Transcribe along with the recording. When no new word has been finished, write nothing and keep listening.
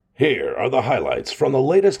Here are the highlights from the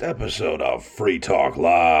latest episode of Free Talk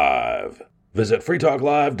Live. Visit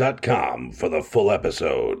freetalklive.com for the full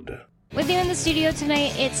episode. With you in the studio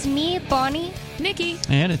tonight, it's me, Bonnie, Nikki,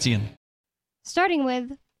 and it's Ian. Starting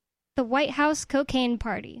with the White House cocaine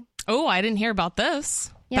party. Oh, I didn't hear about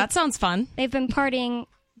this. Yep. That sounds fun. They've been partying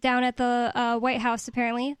down at the White House,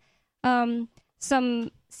 apparently.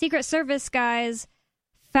 Some Secret Service guys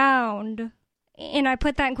found, and I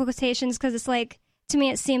put that in quotations because it's like, to me,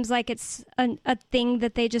 it seems like it's a thing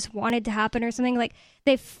that they just wanted to happen or something. Like,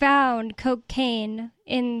 they found cocaine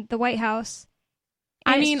in the White House.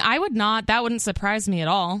 I mean, that wouldn't surprise me at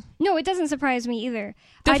all. No, it doesn't surprise me either.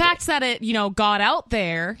 The fact that it, got out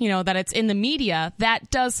there, that it's in the media, that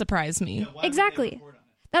does surprise me. Yeah, exactly.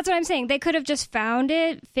 That's what I'm saying. They could have just found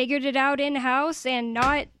it, figured it out in-house, and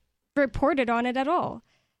not reported on it at all.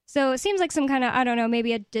 So it seems like some kind of, I don't know,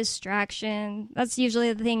 maybe a distraction. That's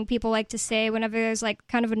usually the thing people like to say whenever there's like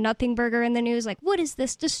kind of a nothing burger in the news. Like, what is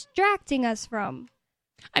this distracting us from?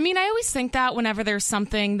 I mean, I always think that whenever there's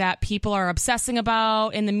something that people are obsessing about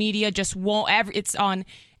in the media, just won't it's on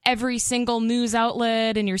every single news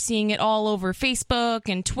outlet and you're seeing it all over Facebook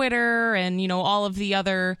and Twitter and, all of the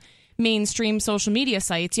other mainstream social media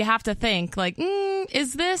sites. You have to think like,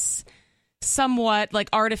 is this somewhat like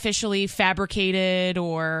artificially fabricated,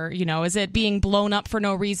 or is it being blown up for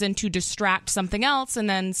no reason to distract something else? And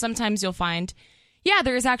then sometimes you'll find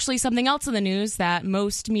there's actually something else in the news that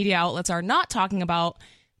most media outlets are not talking about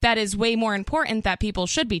that is way more important that people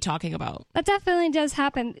should be talking about. That definitely does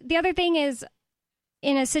happen. The other thing is,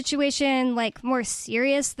 in a situation like more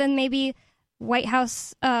serious than maybe White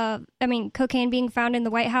House, cocaine being found in the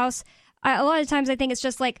White House, a lot of times I think it's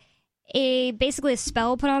just like basically a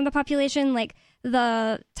spell put on the population, like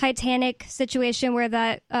the Titanic situation where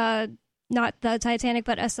that, not the Titanic,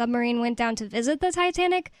 but a submarine went down to visit the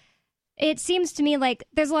Titanic. It seems to me like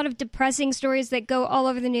there's a lot of depressing stories that go all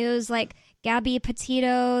over the news, like Gabby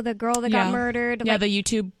Petito, the girl that got murdered. Yeah, the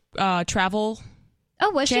YouTube travel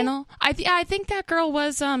channel. She? I think that girl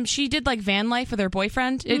was, she did like van life with her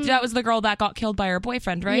boyfriend. That was the girl that got killed by her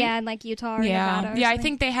boyfriend, right? Yeah, in like Utah or Nevada or yeah, I something.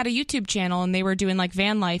 think they had a YouTube channel and they were doing like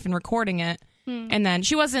van life and recording it. And then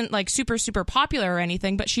she wasn't like super, super popular or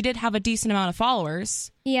anything, but she did have a decent amount of followers.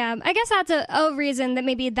 Yeah, I guess that's a reason that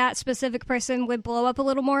maybe that specific person would blow up a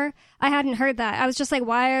little more. I hadn't heard that. I was just like,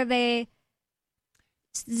 why are they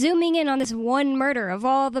zooming in on this one murder of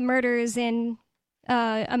all the murders in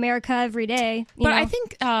America every day? But I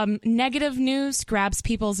think negative news grabs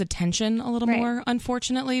people's attention a little more,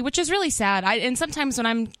 unfortunately, which is really sad. And sometimes when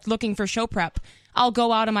I'm looking for show prep, I'll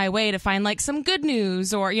go out of my way to find like some good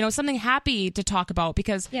news or, something happy to talk about,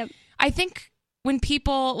 because I think when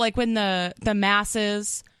people, like when the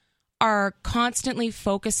masses are constantly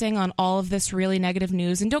focusing on all of this really negative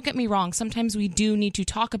news, and don't get me wrong, sometimes we do need to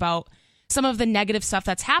talk about some of the negative stuff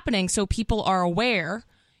that's happening so people are aware.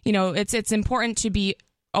 It's important to be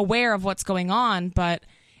aware of what's going on, but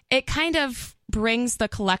it kind of brings the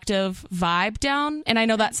collective vibe down. And I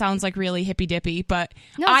know that sounds like really hippy dippy, but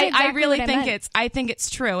no, I really think it's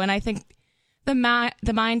true. And I think the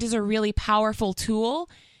mind is a really powerful tool,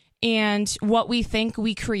 and what we think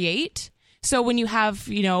we create. So when you have,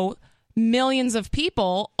 millions of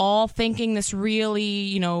people all thinking this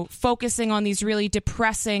really, focusing on these really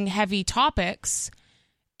depressing, heavy topics,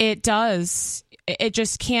 it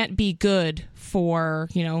just can't be good for,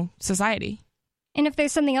 society. And if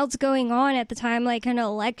there's something else going on at the time, like an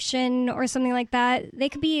election or something like that, they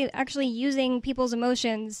could be actually using people's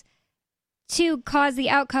emotions to cause the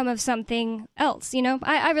outcome of something else,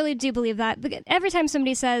 I really do believe that. Every time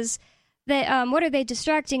somebody says that, what are they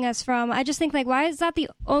distracting us from? I just think, like, why is that the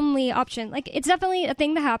only option? Like, it's definitely a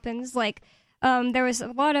thing that happens. Like, there was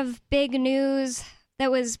a lot of big news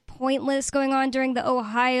that was pointless going on during the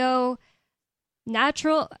Ohio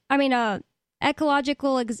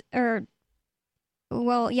ecological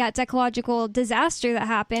it's ecological disaster that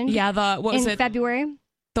happened. Yeah, in February.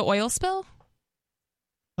 The oil spill?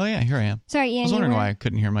 Oh yeah, here I am. Sorry, Ian. I was wondering why I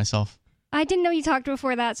couldn't hear myself. I didn't know you talked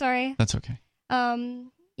before that. Sorry. That's okay.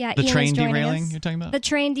 Yeah. The Ian train derailing you're talking about? The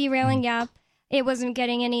train derailing, yeah. It wasn't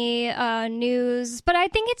getting any news, but I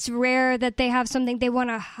think it's rare that they have something they want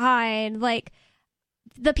to hide. Like,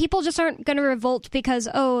 the people just aren't going to revolt because,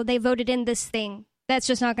 they voted in this thing. That's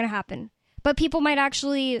just not going to happen. But people might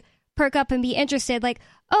actually perk up and be interested, like,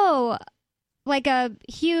 like a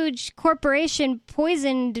huge corporation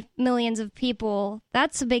poisoned millions of people.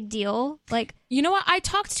 That's a big deal. Like, you know what? I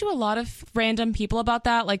talked to a lot of random people about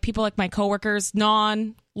that, like people like my coworkers,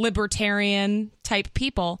 non-libertarian type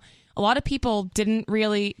people. A lot of people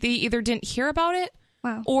they either didn't hear about it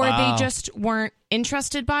Wow. Or they just weren't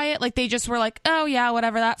interested by it. Like, they just were like, oh, yeah,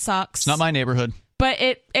 whatever, that sucks. It's not my neighborhood. But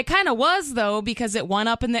it kind of was, though, because it went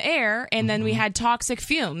up in the air, and then we had toxic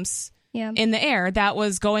fumes in the air that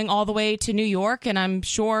was going all the way to New York, and I'm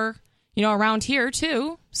sure, around here,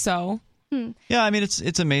 too. So... Yeah, I mean,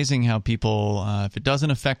 it's amazing how people, if it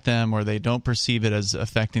doesn't affect them or they don't perceive it as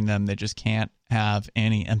affecting them, they just can't have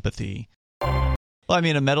any empathy. Well, I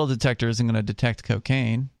mean, a metal detector isn't going to detect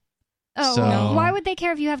cocaine. Oh, so... no. Why would they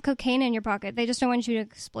care if you have cocaine in your pocket? They just don't want you to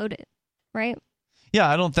explode it, right?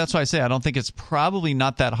 Yeah, that's why I say I don't think it's probably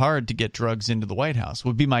not that hard to get drugs into the White House,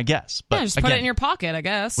 would be my guess. But just put it in your pocket, I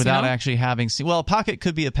guess. Without actually having seen... Well, a pocket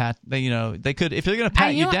could be a pat... they could... If they're going to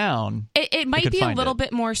pat you down... It might be a little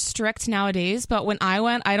bit more strict nowadays, but when I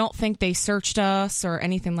went, I don't think they searched us or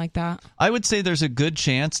anything like that. I would say there's a good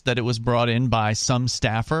chance that it was brought in by some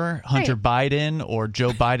staffer, Hunter Biden or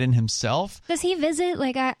Joe Biden himself. Does he visit?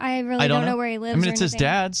 Like, I really don't know where he lives. I mean, it's his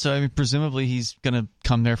dad, so presumably he's going to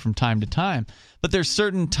come there from time to time. But there's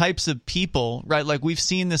certain types of people, right? Like we've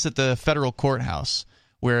seen this at the federal courthouse,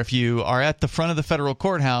 where if you are at the front of the federal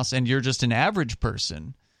courthouse and you're just an average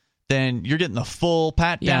person, then you're getting the full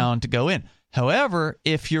pat down to go in. However,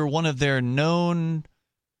 if you're one of their known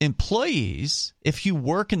employees, if you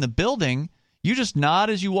work in the building, you just nod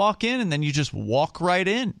as you walk in and then you just walk right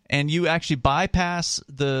in and you actually bypass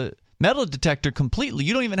the metal detector completely.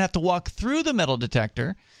 You don't even have to walk through the metal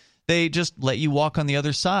detector. They just let you walk on the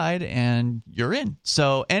other side and you're in.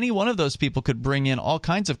 So any one of those people could bring in all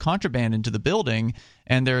kinds of contraband into the building,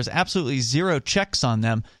 and there's absolutely zero checks on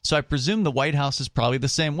them. So I presume the White House is probably the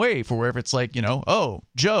same way for wherever it's like, oh,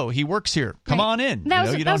 Joe, he works here. Come on in. That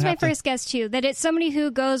was my first guess, too, that it's somebody who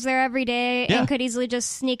goes there every day and could easily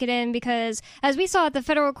just sneak it in because, as we saw at the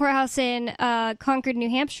federal courthouse in Concord, New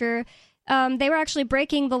Hampshire, they were actually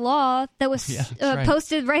breaking the law that was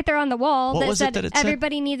posted right there on the wall that said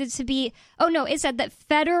everybody needed to be... Oh, no, it said that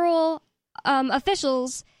federal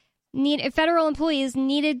federal employees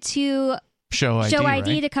needed to show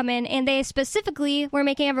ID to come in, and they specifically were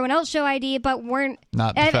making everyone else show ID, but weren't...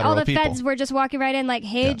 Not the federal all the people. feds were just walking right in like,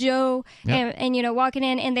 hey, Joe, and walking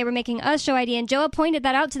in, and they were making us show ID, and Joe pointed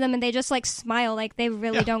that out to them, and they just smile like they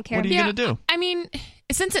really don't care. What are you going to do? I mean...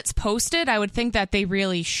 Since it's posted, I would think that they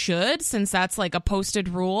really should, since that's a posted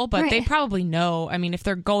rule, but they probably know. I mean, if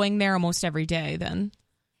they're going there almost every day, then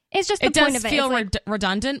it's just the point of it. It does feel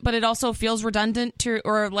redundant, but it also feels redundant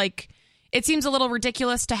it seems a little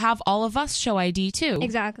ridiculous to have all of us show ID too.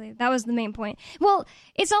 Exactly. That was the main point. Well,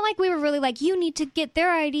 it's not like we were really you need to get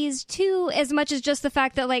their IDs too, as much as just the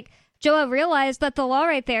fact that Joa realized that the law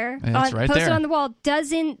right there, posted on the wall,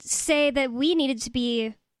 doesn't say that we needed to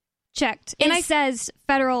be checked. And it says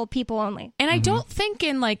federal people only. And I don't think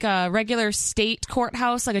in a regular state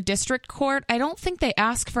courthouse, like a district court, I don't think they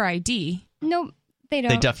ask for ID. No, they don't.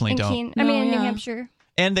 They definitely don't. In New Hampshire.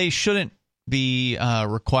 And they shouldn't be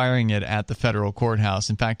requiring it at the federal courthouse.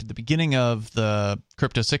 In fact, at the beginning of the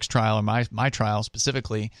Crypto 6 trial, or my trial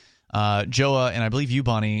specifically, Joa and I believe you,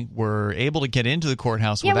 Bonnie, were able to get into the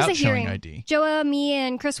courthouse without showing ID. Joa, me,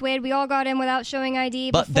 and Chris Wade, we all got in without showing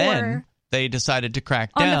ID but then they decided to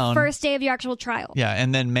crack down on the first day of your actual trial. Yeah,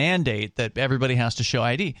 and then mandate that everybody has to show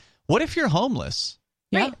ID. What if you're homeless?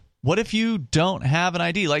 Right. What if you don't have an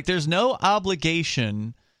ID? There's no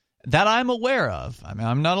obligation that I'm aware of. I mean,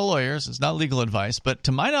 I'm not a lawyer, so it's not legal advice, but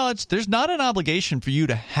to my knowledge, there's not an obligation for you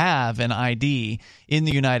to have an ID in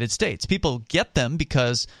the United States. People get them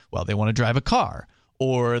because, they want to drive a car,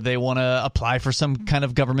 or they want to apply for some kind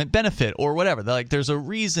of government benefit or whatever. There's a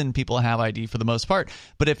reason people have ID for the most part.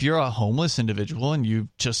 But if you're a homeless individual and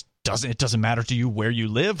it doesn't matter to you where you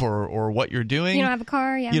live or what you're doing. You don't have a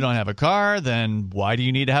car, You don't have a car, then why do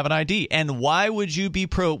you need to have an ID? And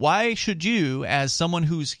why should you, as someone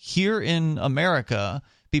who's here in America,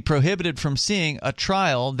 be prohibited from seeing a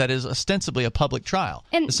trial that is ostensibly a public trial?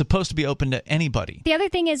 And it's supposed to be open to anybody. The other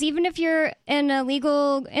thing is, even if you're an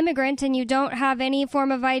illegal immigrant and you don't have any form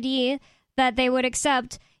of ID that they would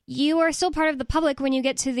accept, you are still part of the public when you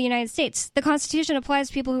get to the United States. The Constitution applies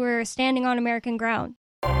to people who are standing on American ground.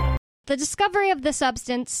 The discovery of the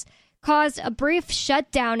substance caused a brief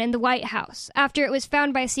shutdown in the White House after it was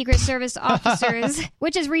found by Secret Service officers,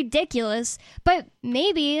 which is ridiculous. But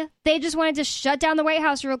maybe they just wanted to shut down the White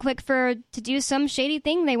House real quick to do some shady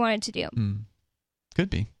thing they wanted to do. Could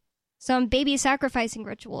be. Some baby sacrificing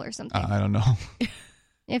ritual or something. I don't know.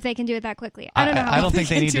 If they can do it that quickly. I don't know. I don't think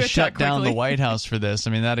they need to shut down the White House for this. I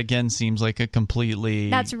mean, that again seems like a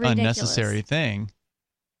completely unnecessary thing.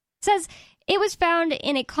 It says... It was found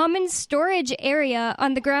in a common storage area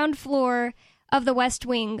on the ground floor of the West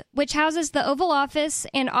Wing, which houses the Oval Office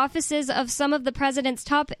and offices of some of the president's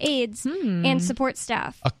top aides and support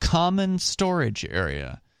staff. A common storage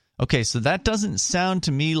area. Okay, so that doesn't sound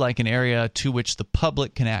to me like an area to which the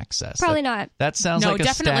public can access. Probably not. That sounds like a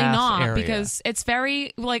staff area. No, definitely not, because it's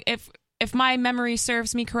very, like, if my memory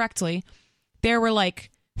serves me correctly, there were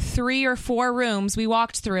like 3 or 4 rooms we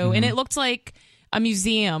walked through, and it looked like a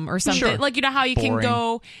museum or something. Sure. Like, you know how you Boring. can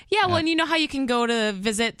go, and you know how you can go to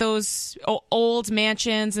visit those old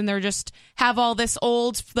mansions, and they're just have all this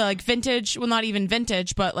old, like, vintage, well, not even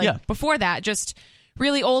vintage, but like before that, just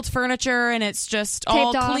really old furniture, and it's just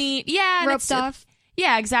all clean. Yeah. Roped off.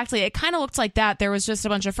 Yeah, exactly. It kind of looked like that. There was just a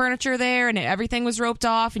bunch of furniture there, and everything was roped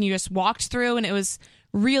off, and you just walked through, and it was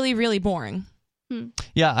really, really boring.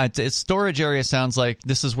 Yeah, its storage area sounds like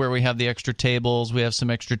this is where we have the extra tables, we have some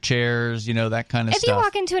extra chairs, that kind of stuff. If you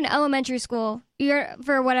walk into an elementary school, you're,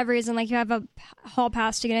 for whatever reason, like you have a hall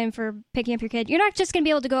pass to get in for picking up your kid, you're not just going to be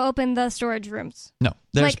able to go open the storage rooms. No,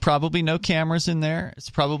 there's probably no cameras in there. It's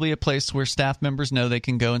probably a place where staff members know they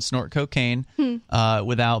can go and snort cocaine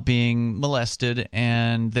without being molested,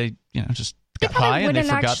 and they just got high and they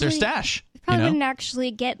forgot their stash. Probably wouldn't actually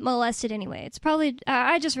get molested anyway. It's probably,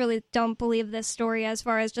 I just really don't believe this story as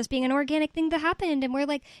far as just being an organic thing that happened, and we're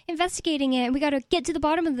like investigating it, and we got to get to the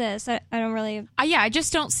bottom of this. I don't really. I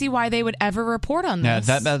just don't see why they would ever report on this.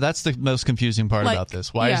 Yeah, that's the most confusing part about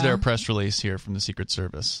this. Why is there a press release here from the Secret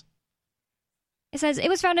Service? It says it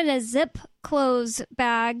was found in a zip close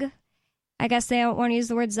bag. I guess they don't want to use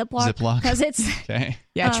the word Ziploc. Because it's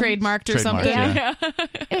trademarked or something. Yeah.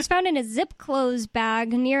 It was found in a zip close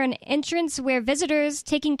bag near an entrance where visitors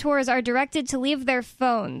taking tours are directed to leave their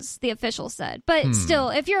phones, the official said. But still,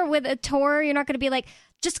 if you're with a tour, you're not going to be like,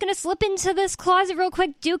 just going to slip into this closet real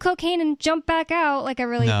quick, do cocaine, and jump back out. Like, I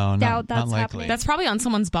really doubt that's happening. That's probably on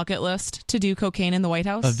someone's bucket list, to do cocaine in the White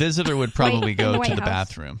House. A visitor would probably go to the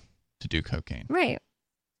bathroom to do cocaine. Right.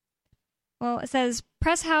 Well, it says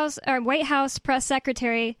White House press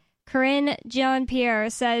secretary Karine Jean-Pierre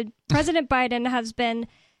said President Biden has been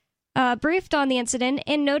briefed on the incident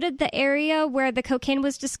and noted the area where the cocaine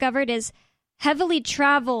was discovered is heavily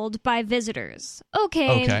traveled by visitors.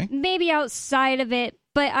 Okay, maybe outside of it,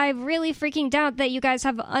 but I really freaking doubt that you guys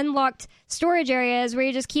have unlocked storage areas where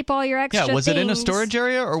you just keep all your extra was things. it in a storage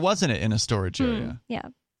area or wasn't it in a storage area? Yeah.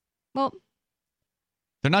 Well,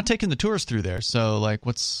 they're not taking the tours through there, so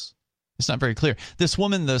it's not very clear. This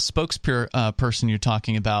woman, the spokesperson you're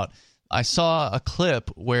talking about, I saw a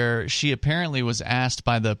clip where she apparently was asked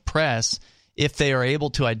by the press if they are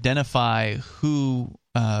able to identify who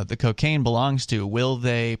the cocaine belongs to. Will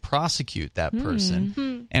they prosecute that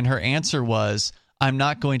person? And her answer was, I'm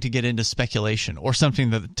not going to get into speculation, or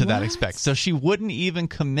something to that effect. So she wouldn't even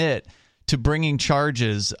commit to bringing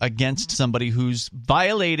charges against somebody who's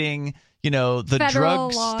violating the federal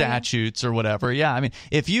drug law, statutes or whatever. Yeah, I mean,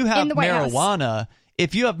 if you have marijuana,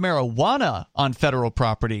 on federal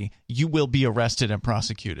property, you will be arrested and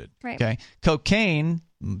prosecuted. Right. Okay, cocaine,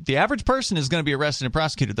 the average person is going to be arrested and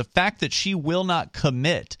prosecuted. The fact that she will not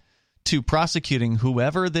commit to prosecuting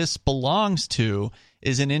whoever this belongs to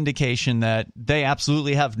is an indication that they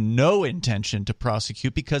absolutely have no intention to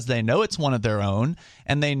prosecute, because they know it's one of their own,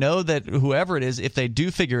 and they know that whoever it is, if they do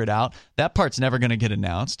figure it out, that part's never going to get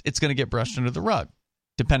announced. It's going to get brushed under the rug,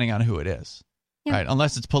 depending on who it is, right?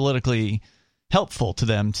 Unless it's politically helpful to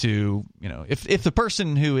them to, if the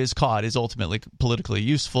person who is caught is ultimately politically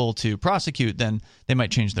useful to prosecute, then they might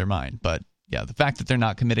change their mind. But yeah, the fact that they're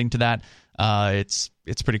not committing to that, it's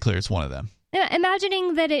pretty clear it's one of them.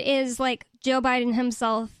 Imagining that it is like Joe Biden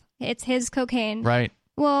himself, it's his cocaine. Right.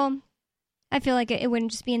 Well, I feel like it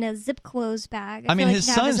wouldn't just be in a zip closed bag. I mean,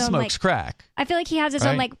 his son smokes crack. I feel like he has his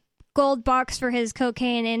own gold box for his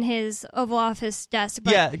cocaine in his Oval Office desk.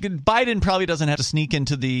 But Biden probably doesn't have to sneak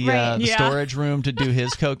into the storage room to do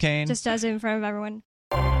his cocaine. Just does it in front of everyone.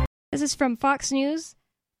 This is from Fox News.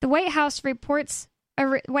 The White House report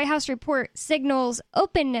signals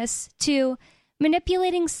openness to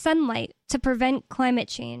manipulating sunlight to prevent climate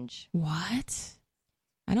change. What?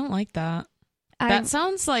 I don't like that. That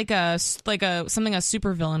sounds like something a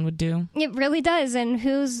supervillain would do. It really does. And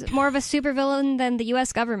who's more of a supervillain than the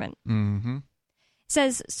U.S. government? Mm-hmm. It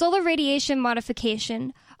says solar radiation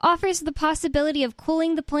modification offers the possibility of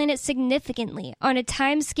cooling the planet significantly on a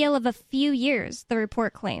time scale of a few years, the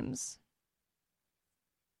report claims.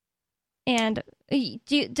 And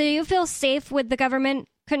do you feel safe with the government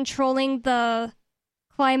controlling the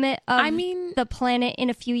climate of the planet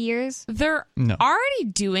in a few years? They're already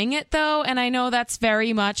doing it, though, and I know that's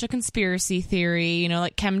very much a conspiracy theory,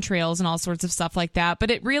 like chemtrails and all sorts of stuff like that,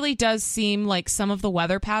 but it really does seem like some of the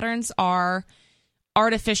weather patterns are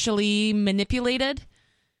artificially manipulated.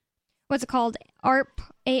 What's it called? ARP?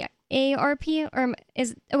 AARP? Or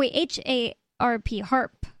HARP.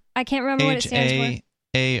 HARP. I can't remember what it stands for.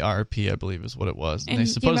 AARP, I believe, is what it was. And they do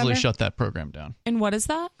you supposedly remember? shut that program down. And what is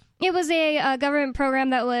that? It was a government program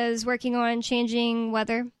that was working on changing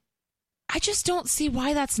weather. I just don't see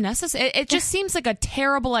why that's necessary. It just seems like a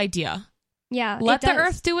terrible idea. Yeah, Let it the does.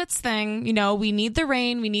 earth do its thing. You know, we need the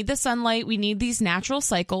rain, we need the sunlight, we need these natural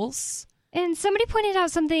cycles. And somebody pointed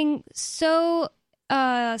out something so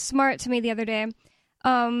smart to me the other day.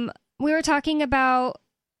 We were talking about,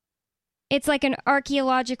 it's like an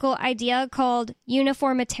archaeological idea called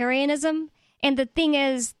uniformitarianism. And the thing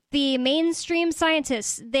is, the mainstream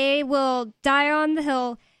scientists, they will die on the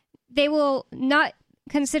hill. They will not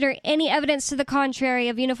consider any evidence to the contrary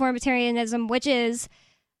of uniformitarianism, which is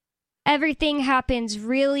everything happens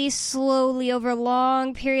really slowly over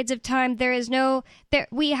long periods of time.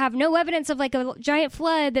 We have no evidence of like a giant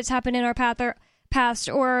flood that's happened in our past,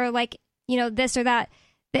 or like, this or that.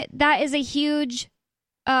 That is a huge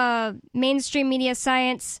mainstream media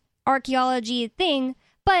science archaeology thing.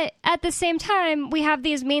 But at the same time, we have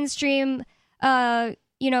these mainstream,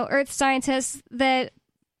 earth scientists that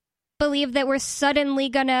believe that we're suddenly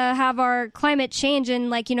going to have our climate change in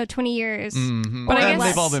 20 years. Mm-hmm. But I And guess-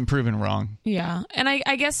 they've all been proven wrong. Yeah. And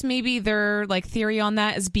I guess maybe their like theory on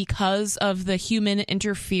that is because of the human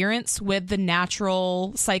interference with the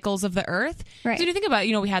natural cycles of the earth. Right. So if you think about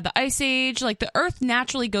it, we had the ice age, like the earth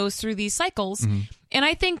naturally goes through these cycles. Mm-hmm. And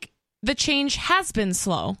I think the change has been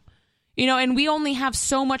slow, and we only have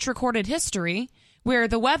so much recorded history where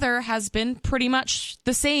the weather has been pretty much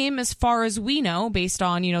the same as far as we know based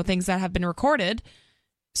on, things that have been recorded.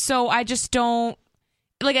 So I just don't,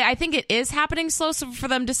 I think it is happening slow. So for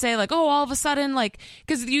them to say like, oh, all of a sudden,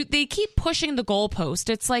 because they keep pushing the goalpost.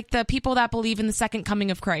 It's like the people that believe in the second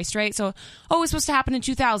coming of Christ, right? So, oh, it's supposed to happen in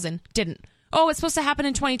 2000. Didn't. Oh, it's supposed to happen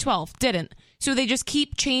in 2012. Didn't. So they just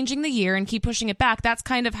keep changing the year and keep pushing it back. That's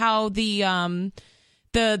kind of how the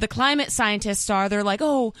climate scientists are. They're like,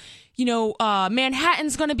 oh,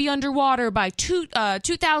 Manhattan's going to be underwater by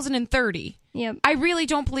 2030. Yep. I really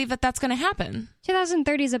don't believe that that's going to happen.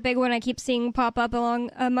 2030 is a big one I keep seeing pop up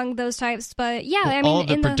among those types. But yeah, Well, I mean, all of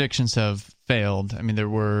the predictions have failed. I mean, there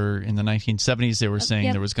were in the 1970s, they were saying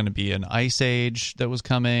yep. there was going to be an ice age that was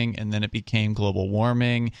coming, and then it became global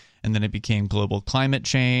warming, and then it became global climate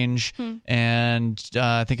change. And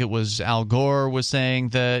I think it was Al Gore was saying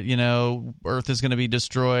that, Earth is going to be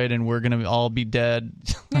destroyed and we're going to all be dead.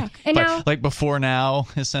 Yeah. And now, like before now,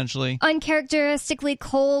 essentially. uncharacteristically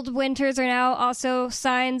cold winters are now also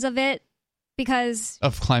signs of it. Because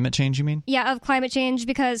Of climate change, you mean? Yeah, of climate change,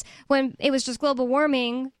 because when it was just global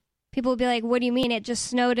warming, people would be like, what do you mean it just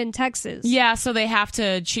snowed in Texas? Yeah, so they have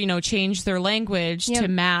to, change their language Yep. to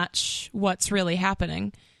match what's really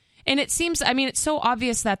happening. And it seems, it's so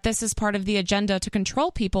obvious that this is part of the agenda to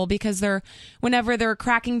control people because whenever they're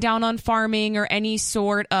cracking down on farming or any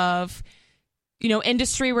sort of,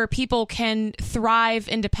 industry where people can thrive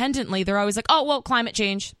independently, they're always like, oh, well, climate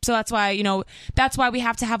change. So that's why, we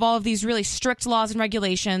have to have all of these really strict laws and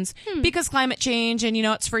regulations because climate change and,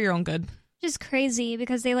 it's for your own good. Just crazy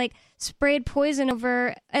because they sprayed poison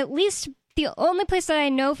over at least the only place that I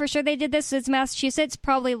know for sure they did this is Massachusetts,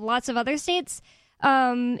 probably lots of other states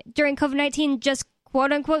during COVID-19, just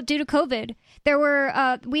quote unquote due to COVID. There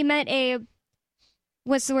were, we met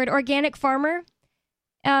organic farmer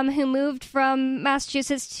who moved from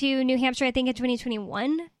Massachusetts to New Hampshire, I think in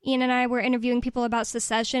 2021. Ian and I were interviewing people about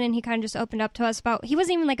secession, and he kind of just opened up to us about, he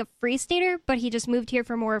wasn't even like a free stater, but he just moved here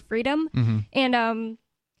for more freedom. Mm-hmm. And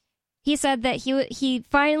he said that he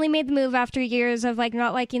finally made the move after years of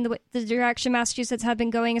not liking the direction Massachusetts had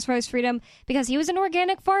been going as far as freedom, because he was an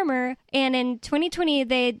organic farmer, and in 2020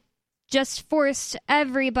 they just forced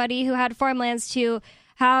everybody who had farmlands to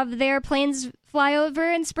have their planes fly over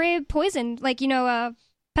and spray poison,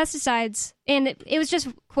 pesticides, and it was just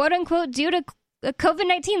quote unquote due to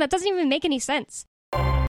COVID-19. That doesn't even make any sense.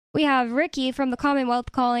 We have Ricky from the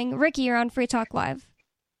Commonwealth calling. Ricky, you're on Free Talk Live.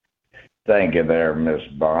 Thank you there, Miss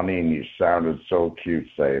Bonnie, and you sounded so cute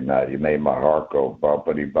saying that. You made my heart go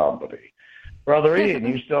bumpity bumpity. Brother Ian,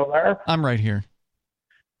 you still there? I'm right here.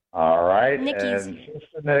 All right. Nicky's. And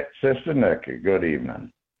Sister Nikki, good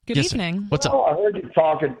evening. Good Yes, sir. evening. What's up? Well, I heard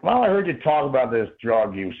you talk about this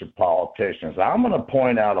drug use of politicians. I'm going to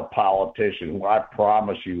point out a politician who I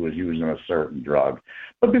promise you was using a certain drug.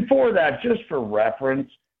 But before that, just for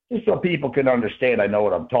reference, just so people can understand I know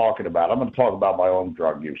what I'm talking about, I'm going to talk about my own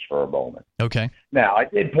drug use for a moment. Okay. Now, I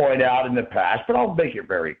did point out in the past, but I'll make it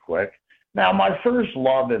very quick. Now, my first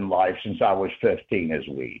love in life since I was 15 is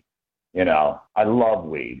weed. I love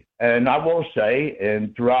weed. And I will say,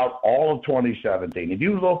 and throughout all of 2017, if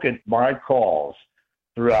you look at my calls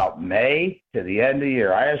throughout May to the end of the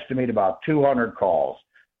year, I estimate about 200 calls.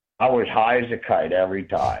 I was high as a kite every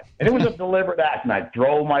time. And it was a deliberate act, and I'd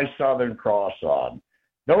throw my Southern Cross on.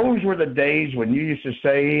 Those were the days when you used to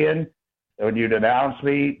say, Ian, when you'd announce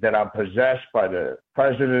me that I'm possessed by the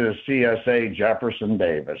president of CSA, Jefferson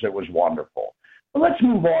Davis. It was wonderful. But let's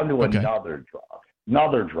move on to another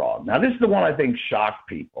drug. Now, this is the one I think shocked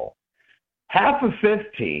people. Half of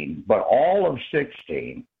 15, but all of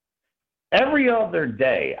 16. Every other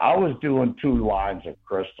day, I was doing 2 lines of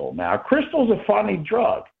crystal. Now, crystal's a funny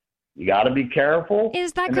drug. You got to be careful.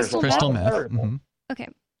 Is that crystal meth? Mm-hmm. Okay.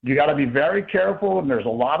 You got to be very careful, and there's a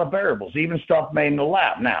lot of variables, even stuff made in the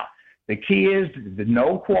lab. Now, the key is the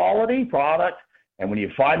no quality product, and when you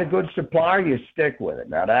find a good supplier, you stick with it.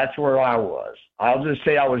 Now, that's where I was. I'll just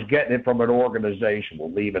say I was getting it from an organization.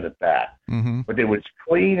 We'll leave it at that. Mm-hmm. But it was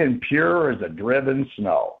clean and pure as a driven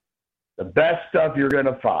snow. The best stuff you're going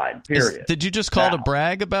to find, period. Did you just call to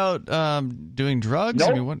brag about doing drugs? Nope.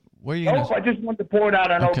 I mean, what are you I just wanted to point out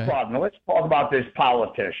no problem. Now, let's talk about this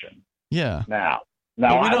politician. Yeah. Now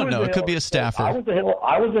well, we don't know. It could be a staffer. I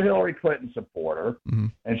was a Hillary Clinton supporter,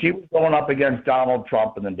 and she was going up against Donald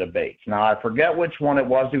Trump in the debates. Now, I forget which one it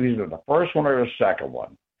was. It was either the first one or the second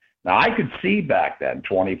one. Now, I could see back then,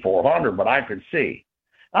 2,400, but I could see.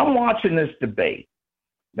 I'm watching this debate.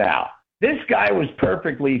 Now, this guy was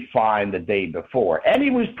perfectly fine the day before, and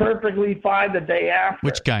he was perfectly fine the day after.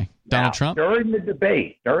 Which guy? Donald Trump? During the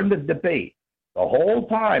debate, the whole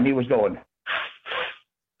time he was going.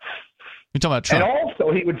 You're talking about Trump. And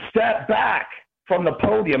also, he would step back from the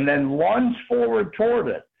podium, then lunge forward toward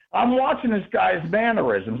it. I'm watching this guy's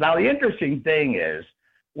mannerisms. Now, the interesting thing is,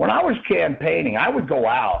 when I was campaigning, I would go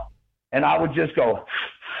out, and I would just go,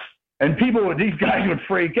 and these guys would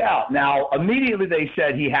freak out. Now, immediately they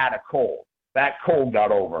said he had a cold. That cold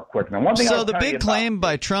got over quick. Now, one thing so the big claim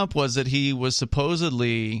by Trump was that he was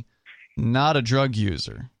supposedly not a drug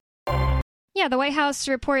user. Yeah, the White House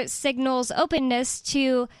report signals openness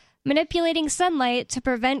to manipulating sunlight to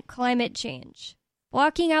prevent climate change.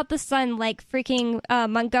 Blocking out the sun like freaking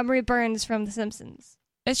Montgomery Burns from The Simpsons.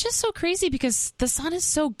 It's just so crazy because the sun is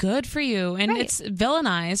so good for you, and it's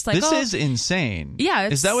villainized. Like, this is insane. Yeah.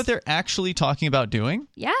 Is that what they're actually talking about doing?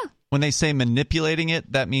 Yeah. When they say manipulating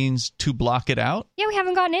it, that means to block it out? Yeah, we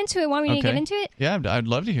haven't gotten into it. Want me to get into it? Yeah, I'd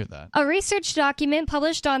love to hear that. A research document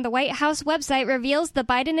published on the White House website reveals the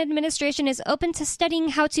Biden administration is open to studying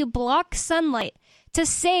how to block sunlight to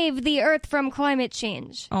save the Earth from climate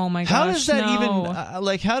change. Oh my gosh! How does that even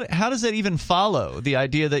how does that even follow the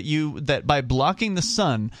idea that by blocking the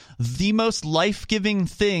sun, the most life-giving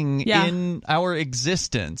thing in our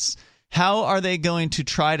existence, how are they going to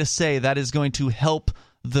try to say that is going to help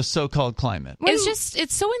the so-called climate?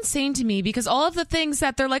 It's so insane to me because all of the things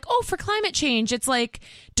that they're like, oh, for climate change, it's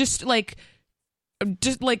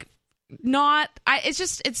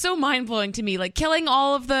it's so mind-blowing to me, like killing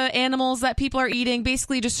all of the animals that people are eating,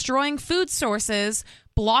 basically destroying food sources,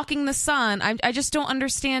 blocking the sun. I just don't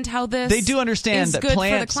understand how this they do understand is that good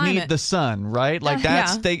plants for the need the sun, right? Like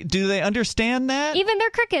do they understand that? Even their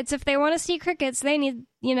crickets, if they want to see crickets, they need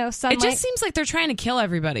sunlight. It just seems like they're trying to kill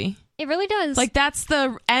everybody. It really does. Like, that's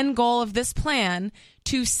the end goal of this plan.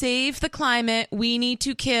 To save the climate, we need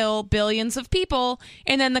to kill billions of people,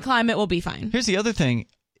 and then the climate will be fine. Here's the other thing.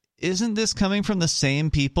 Isn't this coming from the same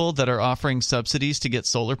people that are offering subsidies to get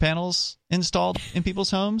solar panels installed in people's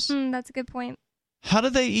homes? That's a good point. How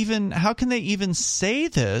can they even say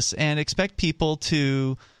this and expect people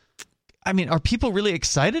to... I mean, are people really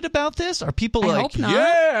excited about this? Are people hope not.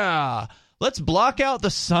 yeah, let's block out the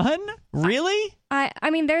sun? Really? I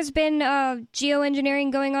mean, there's been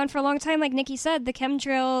geoengineering going on for a long time. Like Nikki said, the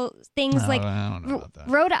chemtrail things, I don't know about that.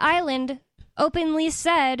 Rhode Island openly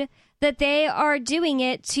said that they are doing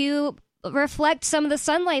it to reflect some of the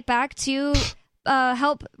sunlight back to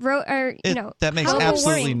help, that makes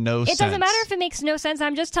absolutely no sense. It doesn't matter if it makes no sense.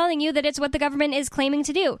 I'm just telling you that it's what the government is claiming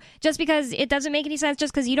to do. Just because it doesn't make any sense,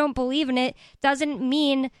 just because you don't believe in it, doesn't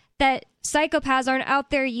mean that psychopaths aren't out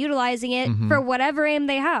there utilizing it for whatever aim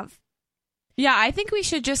they have. Yeah, I think we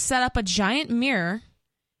should just set up a giant mirror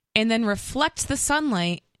and then reflect the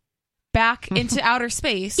sunlight back into outer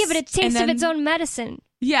space. Give it a taste of its own medicine.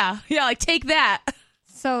 Yeah, like take that.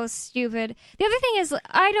 So stupid. The other thing is,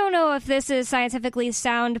 I don't know if this is scientifically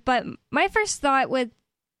sound, but my first thought with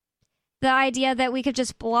the idea that we could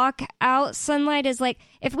just block out sunlight is like,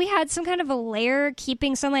 if we had some kind of a layer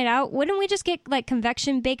keeping sunlight out, wouldn't we just get like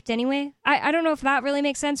convection baked anyway? I don't know if that really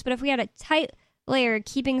makes sense, but if we had a tight layer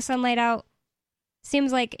keeping sunlight out,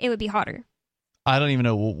 seems like it would be hotter. I don't even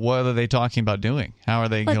know, what are they talking about doing? How are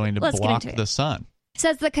they going to block the sun?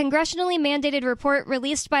 Says the congressionally mandated report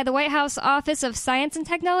released by the White House Office of Science and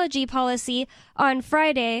Technology Policy on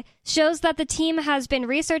Friday shows that the team has been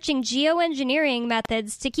researching geoengineering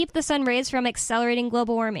methods to keep the sun rays from accelerating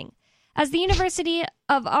global warming. As the University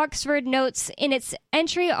of Oxford notes in its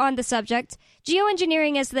entry on the subject,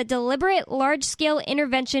 geoengineering is the deliberate, large-scale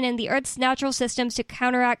intervention in the Earth's natural systems to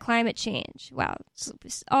counteract climate change. Wow,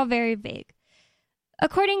 it's all very vague.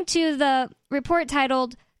 According to the report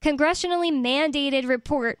titled Congressionally Mandated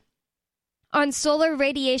Report on Solar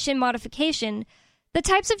Radiation Modification, the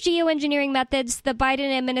types of geoengineering methods the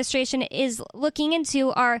Biden administration is looking into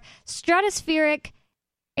are stratospheric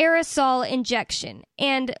aerosol injection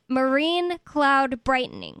and marine cloud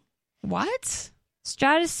brightening. What?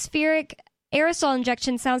 Stratospheric aerosol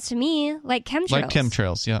injection sounds to me like chemtrails. Like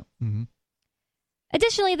chemtrails, yeah. Mm-hmm.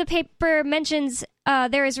 Additionally, the paper mentions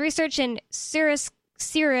there is research in cirrus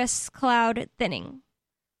cloud thinning.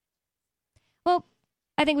 Well,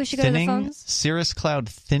 I think we should go to the phones. Cirrus cloud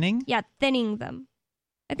thinning? Yeah, thinning them.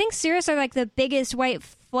 I think cirrus are like the biggest, white,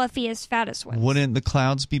 fluffiest, fattest ones. Wouldn't the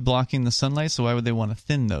clouds be blocking the sunlight? So why would they want to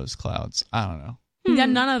thin those clouds? I don't know. Yeah,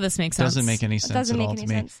 none of this makes sense. Doesn't make any sense at all to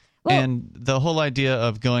me. Well, and the whole idea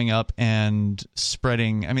of going up and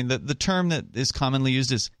spreading, I mean, the term that is commonly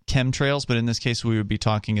used is chemtrails, but in this case we would be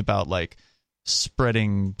talking about like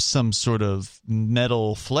spreading some sort of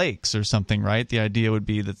metal flakes or something, right? The idea would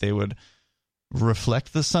be that they would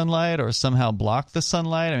reflect the sunlight or somehow block the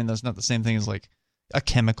sunlight. I mean, that's not the same thing as like a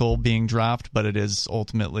chemical being dropped, but it is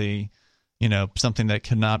ultimately, something that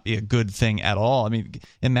cannot be a good thing at all. I mean,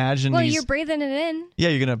 imagine you're breathing it in. Yeah,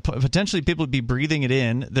 you're going to potentially, people would be breathing it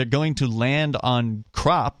in. They're going to land on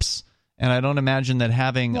crops, and I don't imagine that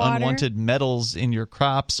having unwanted metals in your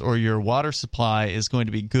crops or your water supply is going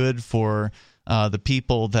to be good for the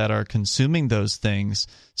people that are consuming those things.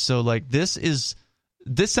 So like this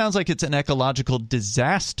sounds like it's an ecological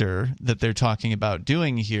disaster that they're talking about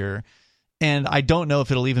doing here. And I don't know if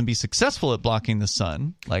it'll even be successful at blocking the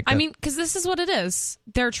sun. Because this is what it is.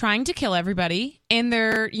 They're trying to kill everybody, and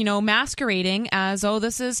they're, masquerading as, oh,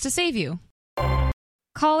 this is to save you.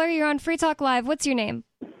 Caller, you're on Free Talk Live. What's your name?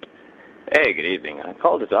 Hey, good evening. I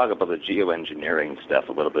called to talk about the geoengineering stuff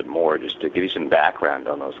a little bit more, just to give you some background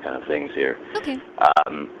on those kind of things here. Okay.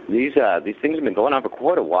 These things have been going on for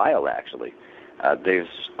quite a while, actually.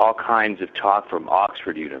 There's all kinds of talk from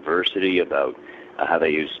Oxford University about how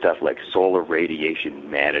they use stuff like solar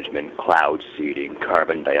radiation management, cloud seeding,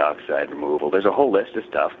 carbon dioxide removal. There's a whole list of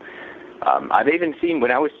stuff. I've even seen,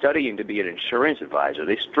 when I was studying to be an insurance advisor,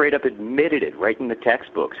 they straight up admitted it right in the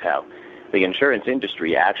textbooks, how the insurance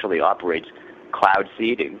industry actually operates cloud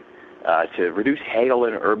seeding to reduce hail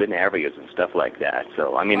in urban areas and stuff like that.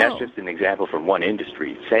 So, I mean, That's just an example from one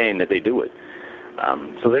industry saying that they do it.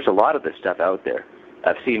 So there's a lot of this stuff out there.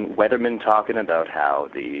 I've seen weathermen talking about how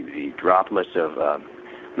the droplets of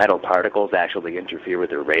metal particles actually interfere with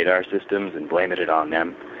their radar systems and blaming it on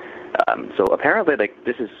them. So apparently,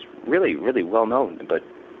 this is really, really well known, but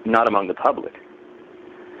not among the public.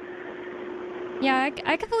 Yeah,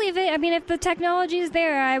 I can believe it. I mean, if the technology is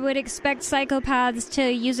there, I would expect psychopaths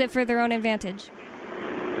to use it for their own advantage.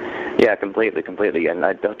 Yeah, completely. And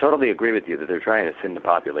I totally agree with you that they're trying to thin the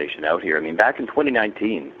population out here. I mean, back in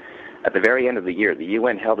 2019, at the very end of the year, the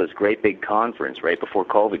UN held this great big conference right before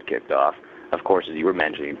COVID kicked off, of course, as you were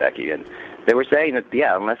mentioning, Becky, and they were saying that,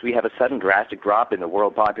 unless we have a sudden drastic drop in the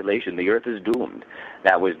world population, the Earth is doomed.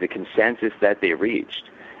 That was the consensus that they reached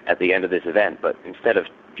at the end of this event. But instead of,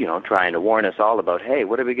 trying to warn us all about, hey,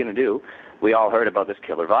 what are we going to do, we all heard about this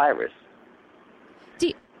killer virus.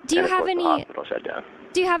 Do you have any... The hospital shut down.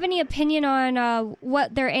 Do you have any opinion on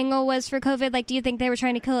what their angle was for COVID? Like, do you think they were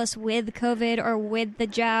trying to kill us with COVID or with the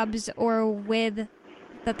jabs or with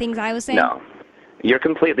the things I was saying? No. You're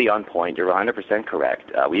completely on point. You're 100%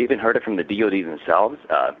 correct. We even heard it from the DOD themselves.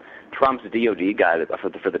 Trump's DOD guy for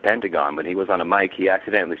the Pentagon, when he was on a mic, he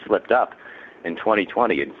accidentally slipped up in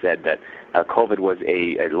 2020 and said that COVID was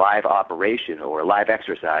a live operation or a live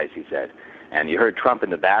exercise, he said. And you heard Trump in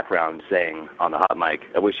the background saying on the hot mic,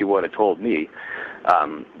 I wish you would have told me.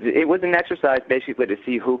 It was an exercise basically to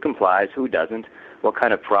see who complies, who doesn't, what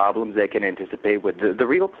kind of problems they can anticipate. With the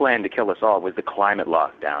real plan to kill us all was the climate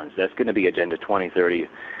lockdowns. That's going to be Agenda 2030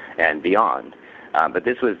 and beyond. But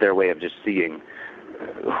this was their way of just seeing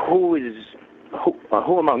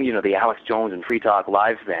who among the Alex Jones and Free Talk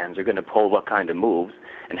Live fans are going to pull what kind of moves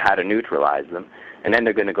and how to neutralize them, and then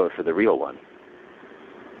they're going to go for the real one.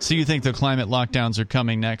 So you think the climate lockdowns are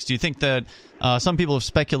coming next? Do you think that some people have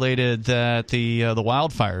speculated that the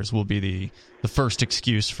wildfires will be the first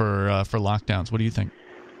excuse for lockdowns? What do you think?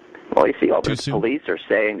 Well, you see, all Too the soon? police are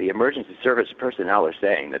saying, the emergency service personnel are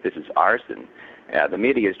saying that this is arson. The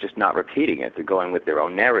media is just not repeating it. They're going with their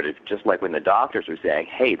own narrative, just like when the doctors were saying,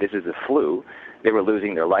 hey, this is a flu. They were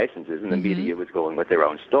losing their licenses, and the media was going with their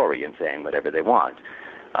own story and saying whatever they want.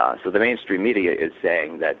 So the mainstream media is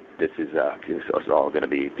saying that this is all going to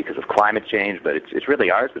be because of climate change, but it's really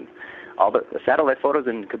arson. All the satellite photos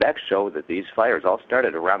in Quebec show that these fires all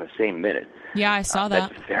started around the same minute. Yeah, I saw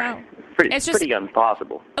that. That's It's just- pretty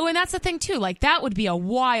impossible. Oh, and that's the thing too. Like that would be a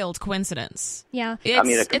wild coincidence. Yeah. I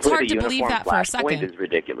mean, a It's hard completely to believe uniform that for a flashpoint second. is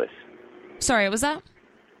ridiculous. Sorry, what was that?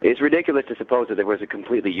 It's ridiculous to suppose that there was a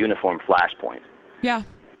completely uniform flashpoint. Yeah.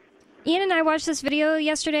 Ian and I watched this video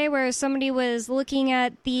yesterday where somebody was looking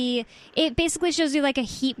at it basically shows you like a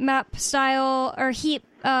heat map style or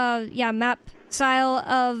map style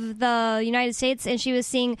of the United States, and she was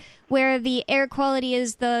seeing where the air quality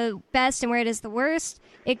is the best and where it is the worst.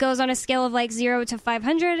 It goes on a scale of like 0 to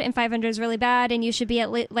 500, and 500 is really bad, and you should be at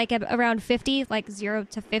around 50, like 0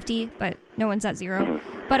 to 50, but no one's at 0.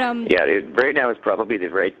 But Right now is probably the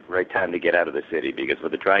right time to get out of the city, because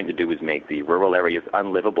what they're trying to do is make the rural areas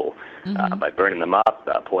unlivable by burning them up,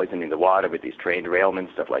 poisoning the water with these train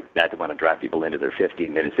derailments, stuff like that. They want to drive people into their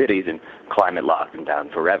 15-minute cities and climate lock them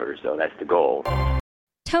down forever. So that's the goal.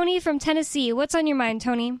 Tony from Tennessee, what's on your mind,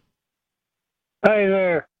 Tony? Hey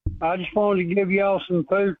there. I just wanted to give y'all some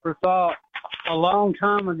food for thought. A long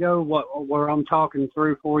time ago, where I'm talking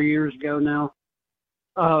 3 or 4 years ago now,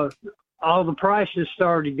 all the prices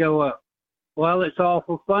started to go up. Well, it's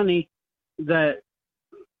awful funny that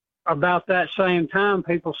about that same time,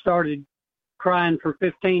 people started crying for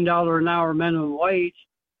 $15 an hour minimum wage.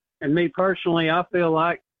 And me personally, I feel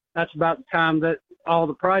like that's about the time that all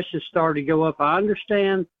the prices started to go up. I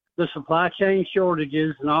understand the supply chain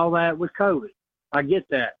shortages and all that with COVID. I get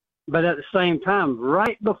that. But at the same time,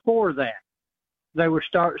 right before that, they were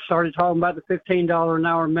started talking about the $15 an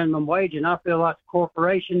hour minimum wage, and I feel like the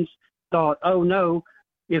corporations thought, oh no,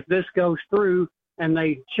 if this goes through and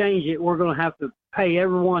they change it, we're going to have to pay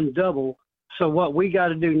everyone double. So what we got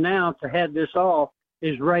to do now to head this off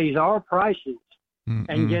is raise our prices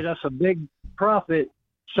and get us a big profit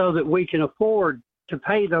so that we can afford to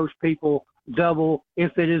pay those people double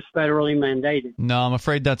if it is federally mandated. No, I'm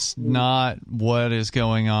afraid that's not what is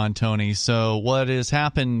going on, Tony. So what has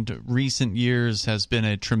happened recent years has been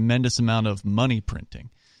a tremendous amount of money printing.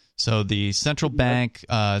 So the central bank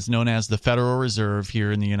is known as the Federal Reserve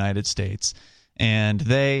here in the United States, and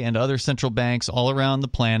they and other central banks all around the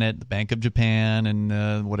planet, the Bank of Japan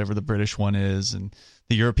and whatever the British one is, and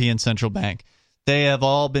the European Central Bank, they have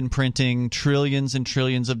all been printing trillions and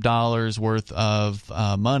trillions of dollars worth of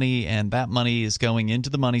money, and that money is going into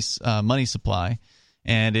the money supply,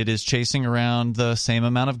 and it is chasing around the same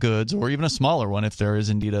amount of goods, or even a smaller one if there is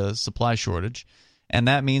indeed a supply shortage. And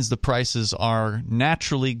that means the prices are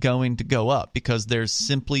naturally going to go up because there's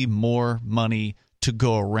simply more money to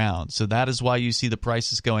go around. So that is why you see the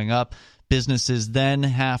prices going up. Businesses then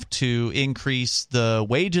have to increase the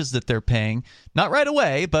wages that they're paying. Not right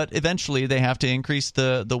away, but eventually they have to increase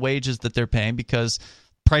the wages that they're paying because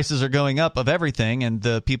prices are going up of everything, and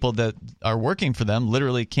the people that are working for them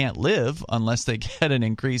literally can't live unless they get an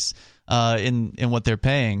increase in what they're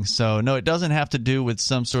paying. So no, it doesn't have to do with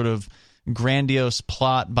some sort of grandiose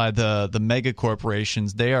plot by the mega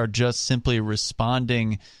corporations. They are just simply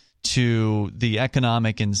responding to the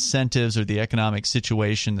economic incentives or the economic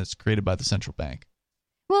situation that's created by the central bank.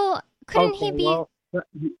 Well, couldn't he be... Well,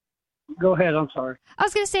 go ahead, I'm sorry. I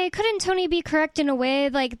was going to say, couldn't Tony be correct in a way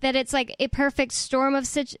like that it's like a perfect storm of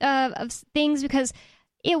things, because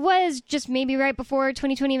it was just maybe right before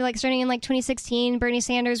 2020, like starting in like 2016, Bernie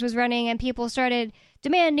Sanders was running and people started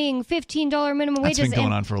demanding $15 minimum wages. That's been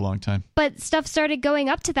going on for a long time. But stuff started going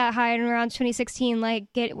up to that high in around 2016, like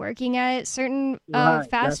working at certain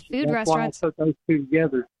fast food restaurants. Why I put those two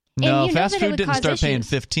together. No, fast food didn't start paying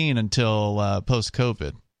 $15 until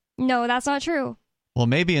post-COVID. No, that's not true. Well,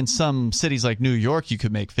 maybe in some cities like New York you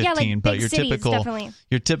could make 15, like but big cities, definitely.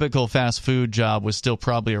 Your typical fast food job was still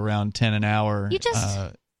probably around 10 an hour. You just,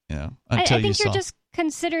 until I think you're just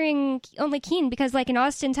considering only Keene, because like in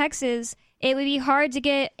Austin, Texas, it would be hard to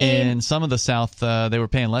get in some of the South, they were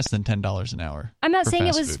paying less than $10 an hour. I'm not saying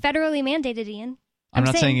it was food. Federally mandated, Ian. I'm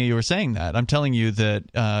not saying you were saying that. I'm telling you that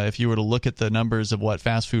if you were to look at the numbers of what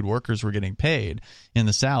fast food workers were getting paid in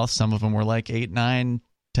the South, some of them were like $8, $9,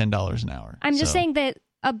 $10 an hour. I'm just saying that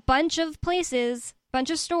a bunch of places, bunch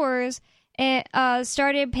of stores,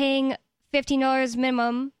 started paying $15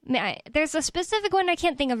 minimum. There's a specific one I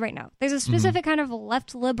can't think of right now. There's a specific kind of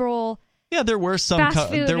left liberal. Yeah, there were some.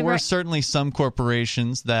 There were certainly some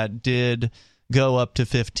corporations that did go up to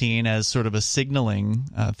 15 as sort of a signaling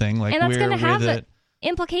thing. Like, and that's going to have it.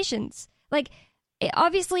 Implications. Like,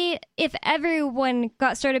 obviously, if everyone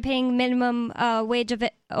started paying minimum wage of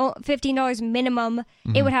 $15 minimum,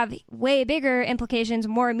 it would have way bigger implications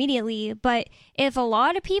more immediately. But if a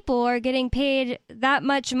lot of people are getting paid that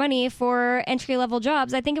much money for entry-level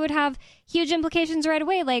jobs, I think it would have huge implications right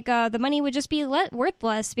away. Like, the money would just be worth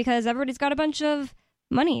less because everybody's got a bunch of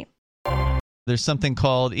money. There's something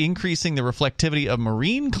called increasing the reflectivity of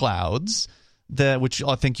marine clouds, which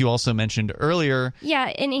I think you also mentioned earlier. Yeah,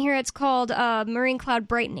 in here it's called marine cloud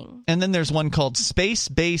brightening. And then there's one called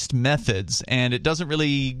space-based methods, and it doesn't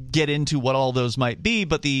really get into what all those might be,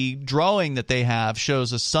 but the drawing that they have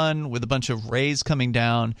shows a sun with a bunch of rays coming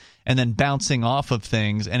down and then bouncing off of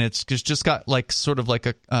things, and it's just got like sort of like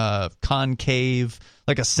a concave,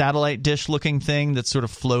 like a satellite dish looking thing that's sort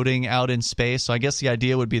of floating out in space. So I guess the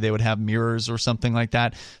idea would be they would have mirrors or something like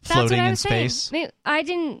that floating in space. Saying. I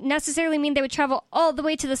didn't necessarily mean they would travel all the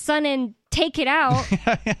way to the sun and take it out.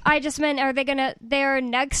 I just meant, are they gonna, their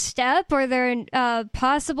next step or their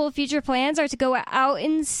possible future plans are to go out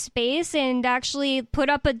in space and actually put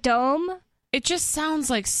up a dome? It just sounds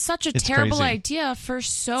like such a It's terrible crazy. idea for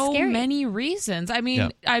so Scary. many reasons. I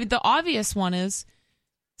mean, the obvious one is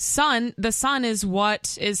the sun is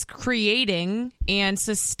what is creating and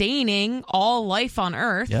sustaining all life on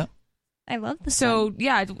Earth. Yeah. I love the sun. So,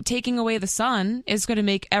 yeah, taking away the sun is going to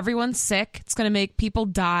make everyone sick. It's going to make people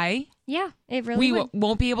die. Yeah, it really would.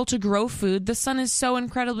 Won't be able to grow food. The sun is so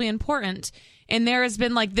incredibly important. And there has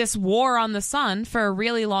been like this war on the sun for a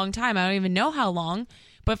really long time. I don't even know how long.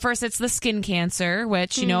 But first it's the skin cancer,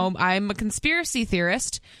 which, you know, I'm a conspiracy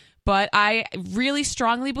theorist, but I really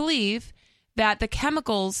strongly believe that the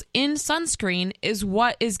chemicals in sunscreen is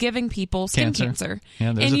what is giving people skin cancer.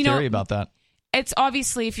 Yeah, there's a theory about that. It's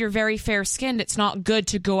obviously, if you're very fair-skinned, it's not good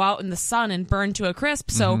to go out in the sun and burn to a crisp.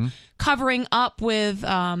 So covering up with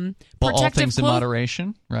protective all things in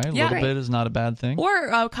moderation, right? A little bit is not a bad thing.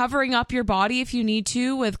 Or covering up your body if you need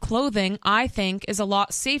to with clothing, I think, is a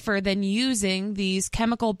lot safer than using these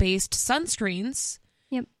chemical-based sunscreens.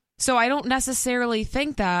 Yep. So I don't necessarily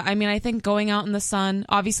think that. I mean, I think going out in the sun,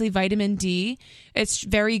 obviously vitamin D, it's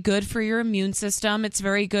very good for your immune system. It's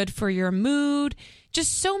very good for your mood.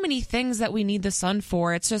 Just so many things that we need the sun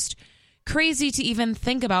for. It's just crazy to even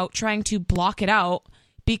think about trying to block it out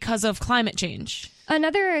because of climate change.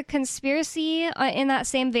 Another conspiracy in that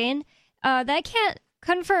same vein that I can't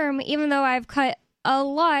confirm, even though I've cut a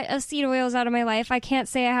lot of seed oils out of my life. I can't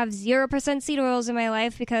say I have 0% seed oils in my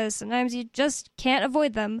life because sometimes you just can't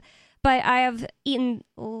avoid them. But I have eaten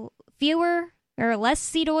fewer or less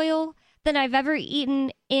seed oil than I've ever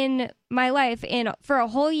eaten in my life for a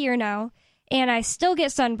whole year now. And I still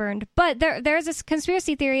get sunburned. But there's this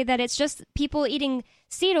conspiracy theory that it's just people eating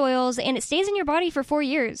seed oils and it stays in your body for 4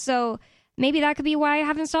 years. So maybe that could be why I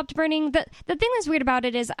haven't stopped burning. The thing that's weird about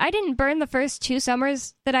it is I didn't burn the first 2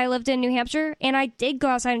 summers that I lived in New Hampshire, and I did go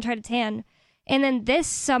outside and try to tan. And then this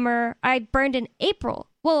summer, I burned in April.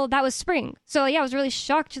 Well, that was spring. So yeah, I was really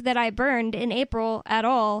shocked that I burned in April at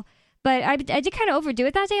all. But I did kind of overdo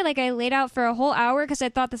it that day. Like, I laid out for a whole hour because I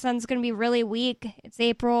thought the sun's going to be really weak. It's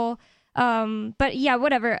April. But yeah,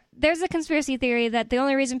 whatever. There's a conspiracy theory that the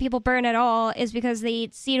only reason people burn at all is because they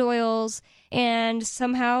eat seed oils and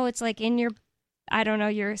somehow it's like in your, I don't know,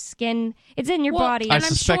 your skin. It's in your body. I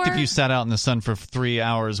suspect if you sat out in the sun for 3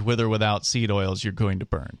 hours with or without seed oils, you're going to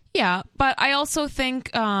burn. Yeah, but I also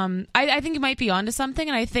think, I think you might be onto something,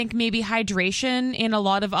 and I think maybe hydration and a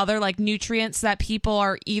lot of other like nutrients that people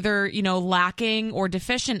are either, you know, lacking or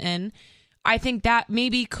deficient in. I think that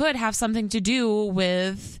maybe could have something to do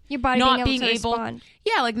with your body not being able to respond.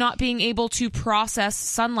 Yeah, like not being able to process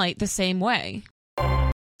sunlight the same way.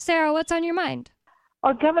 Sarah, what's on your mind?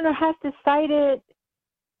 Our governor has decided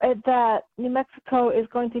that New Mexico is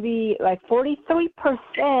going to be like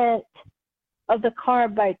 43% of the car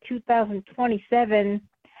by 2027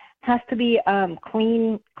 has to be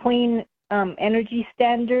clean energy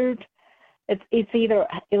standard. It's either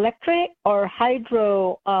electric or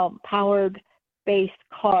hydro powered based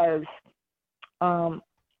cars. By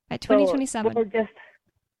 2027. So we're just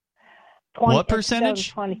what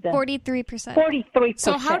percentage? 43%. 43%.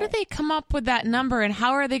 So how do they come up with that number, and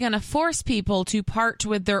how are they going to force people to part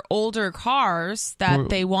with their older cars that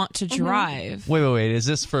they want to drive? Wait. Is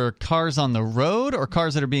this for cars on the road or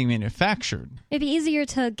cars that are being manufactured? It'd be easier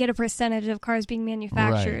to get a percentage of cars being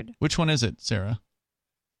manufactured. Right. Which one is it, Sarah?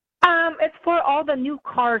 It's for all the new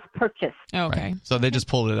cars purchased. Okay. Right. So they just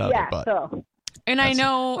pulled it out of their butt. So. And I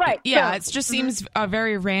know, it just seems a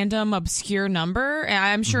very random, obscure number. And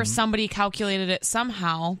I'm sure somebody calculated it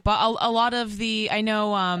somehow. But a lot of I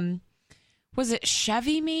know, was it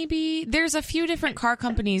Chevy maybe? There's a few different car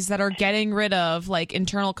companies that are getting rid of like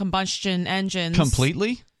internal combustion engines.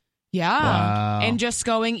 Completely? Yeah. Wow. And just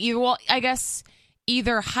going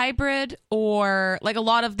either hybrid or like a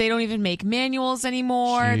lot of, they don't even make manuals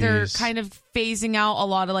anymore. Jeez. They're kind of phasing out a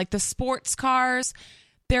lot of like the sports cars.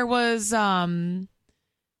 There was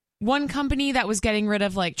one company that was getting rid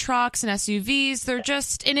of like trucks and SUVs. They're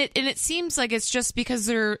just it seems like it's just because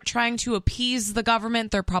they're trying to appease the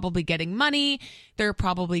government. They're probably getting money. They're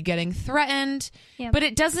probably getting threatened. Yeah. But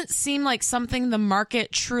it doesn't seem like something the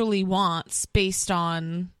market truly wants based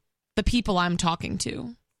on the people I'm talking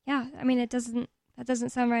to. Yeah, I mean, that doesn't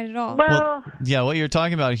sound right at all. Well, yeah, what you're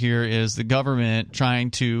talking about here is the government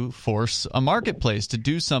trying to force a marketplace to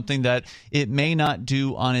do something that it may not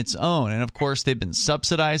do on its own. And of course, they've been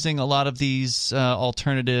subsidizing a lot of these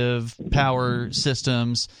alternative power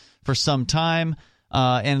systems for some time.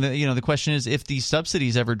 And the question is, if these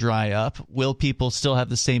subsidies ever dry up, will people still have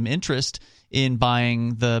the same interest in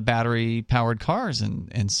buying the battery-powered cars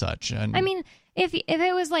and such? And I mean, if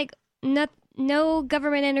it was like no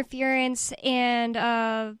government interference and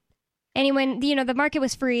anyone, the market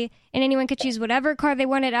was free and anyone could choose whatever car they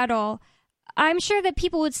wanted at all, I'm sure that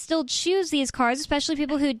people would still choose these cars, especially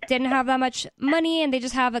people who didn't have that much money and they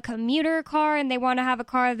just have a commuter car and they want to have a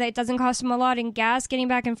car that doesn't cost them a lot in gas getting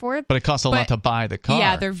back and forth. But it costs a lot to buy the car.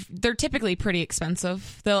 Yeah, they're typically pretty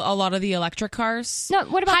expensive. A lot of the electric cars. No,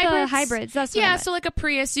 what about the hybrids? That's what I meant. So like a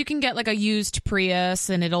Prius, you can get like a used Prius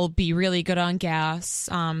and it'll be really good on gas.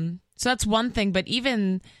 So that's one thing, but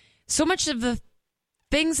even so much of the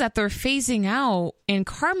things that they're phasing out in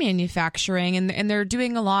car manufacturing, and they're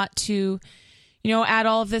doing a lot to, add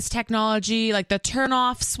all of this technology, like the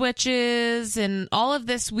turn-off switches and all of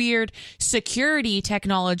this weird security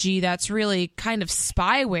technology that's really kind of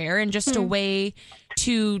spyware and just a way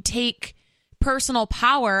to take personal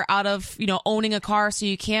power out of owning a car, so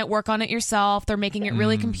you can't work on it yourself. They're making it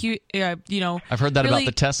really I've heard that about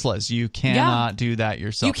the Teslas. You cannot do that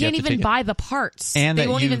yourself. You can't even buy the parts, and they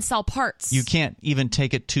won't even sell parts. You can't even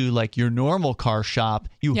take it to like your normal car shop.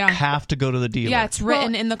 You have to go to the dealer. Yeah, it's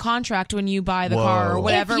written in the contract when you buy the car or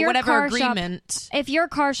whatever agreement. If your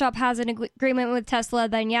car shop has an agreement with Tesla,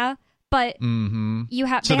 then but you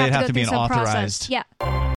have so they have to go to be through some authorized. process.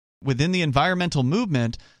 Yeah. Within the environmental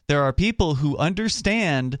movement, there are people who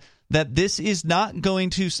understand that this is not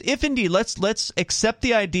going to, if indeed, let's accept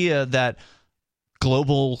the idea that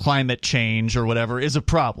global climate change or whatever is a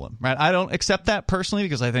problem, right? I don't accept that personally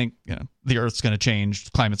because I think the Earth's going to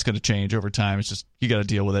change, climate's going to change over time. It's just you got to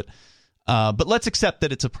deal with it. But let's accept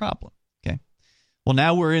that it's a problem. Okay. Well,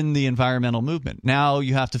 now we're in the environmental movement. Now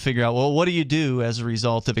you have to figure out, well, what do you do as a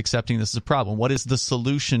result of accepting this as a problem? What is the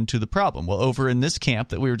solution to the problem? Well, over in this camp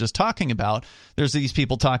that we were just talking about, there's these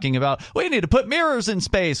people talking about, we need to put mirrors in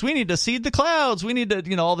space. We need to seed the clouds. We need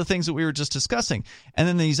to, all the things that we were just discussing. And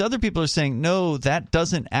then these other people are saying, no, that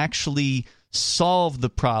doesn't actually solve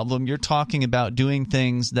the problem. You're talking about doing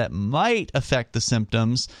things that might affect the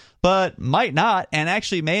symptoms, but might not, and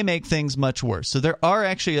actually may make things much worse. So there are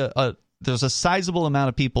actually there's a sizable amount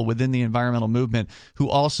of people within the environmental movement who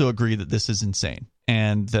also agree that this is insane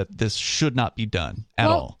and that this should not be done at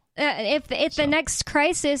all. If the next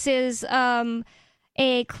crisis is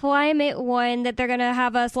a climate one that they're going to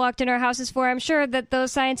have us locked in our houses for, I'm sure that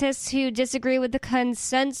those scientists who disagree with the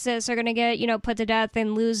consensus are going to get put to death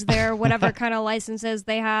and lose their whatever kind of licenses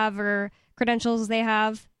they have or credentials they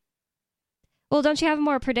have. Well, don't you have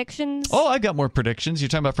more predictions? Oh, I got more predictions. You're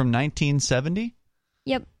talking about from 1970?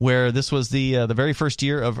 Yep. Where this was the very first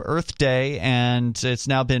year of Earth Day, and it's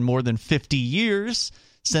now been more than 50 years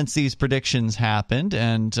since these predictions happened,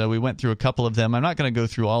 and we went through a couple of them. I'm not going to go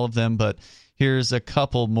through all of them, but here's a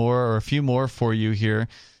couple more, or a few more for you here.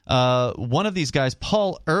 One of these guys,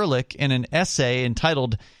 Paul Ehrlich, in an essay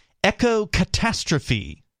entitled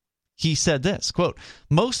Eco-Catastrophe, he said this, quote,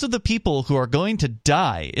 "Most of the people who are going to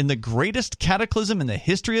die in the greatest cataclysm in the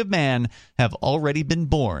history of man have already been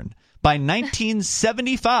born. By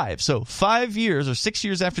 1975, so 5 years or 6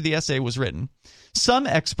 years after the essay was written, some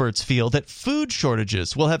experts feel that food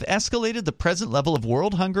shortages will have escalated the present level of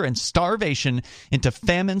world hunger and starvation into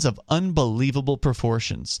famines of unbelievable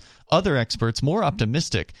proportions. Other experts, more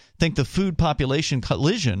optimistic, think the food population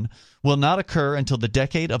collision will not occur until the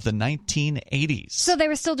decade of the 1980s. So they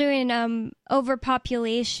were still doing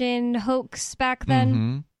overpopulation hoax back then?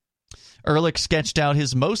 Mm-hmm. Ehrlich sketched out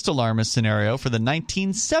his most alarmist scenario for the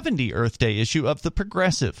 1970 Earth Day issue of The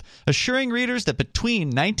Progressive, assuring readers that between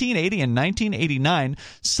 1980 and 1989,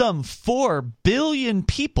 some 4 billion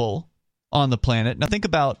people on the planet, now think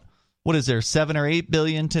about, what is there, 7 or 8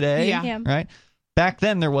 billion today? Yeah. Right? Back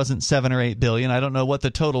then, there wasn't 7 or 8 billion. I don't know what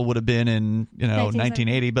the total would have been in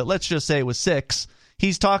 1980, but let's just say it was 6.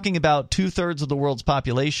 He's talking about 2/3 of the world's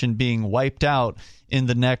population being wiped out in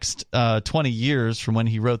the next 20 years from when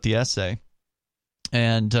he wrote the essay.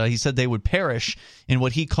 And he said they would perish in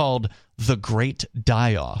what he called the Great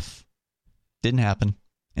Die-Off. Didn't happen.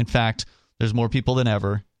 In fact, there's more people than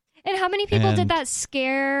ever. And how many people did that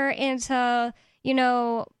scare into,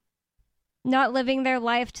 not living their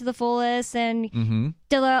life to the fullest and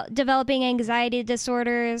developing anxiety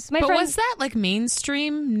disorders? But was that like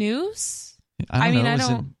mainstream news? I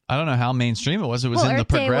don't know how mainstream it was. It was in the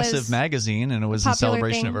Progressive magazine, and it was a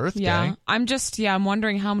celebration of Earth Day. I'm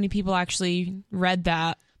wondering how many people actually read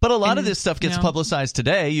that. But a lot of this stuff gets publicized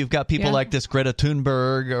today. You've got people like this Greta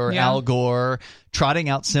Thunberg or Al Gore trotting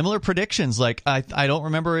out similar predictions. Like, I don't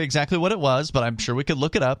remember exactly what it was, but I'm sure we could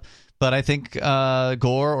look it up. But I think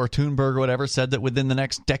Gore or Thunberg or whatever said that within the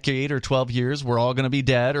next decade or 12 years, we're all going to be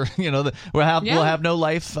dead, or we'll have no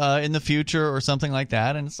life in the future or something like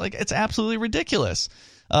that. And it's absolutely ridiculous.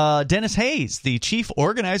 Dennis Hayes, the chief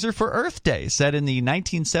organizer for Earth Day, said in the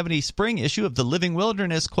 1970 spring issue of The Living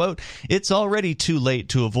Wilderness, quote, "It's already too late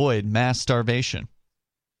to avoid mass starvation."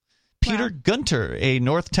 Peter Gunter, a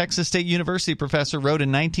North Texas State University professor, wrote in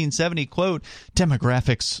 1970, quote,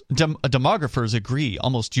 demographers agree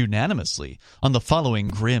almost unanimously on the following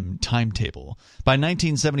grim timetable. By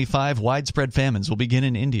 1975, widespread famines will begin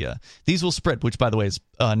in India. These will spread, which, by the way, is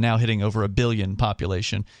now hitting over 1 billion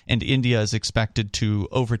population, and India is expected to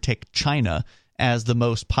overtake China as the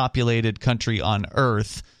most populated country on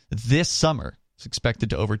Earth this summer. It's expected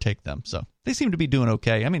to overtake them. So they seem to be doing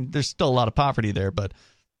okay. I mean, there's still a lot of poverty there, but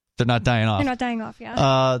they're not dying off. They're not dying off,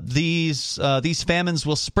 yeah. These famines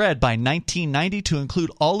will spread by 1990 to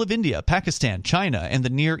include all of India, Pakistan, China, and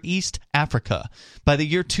the Near East, Africa. By the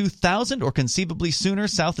year 2000, or conceivably sooner,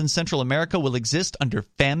 South and Central America will exist under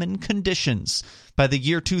famine conditions. By the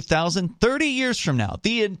year 2000, 30 years from now,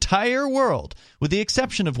 the entire world, with the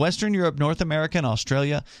exception of Western Europe, North America, and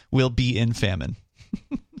Australia, will be in famine.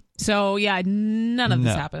 So, yeah, none of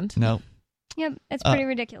this happened. No. Yep, it's pretty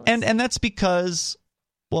ridiculous. And that's because...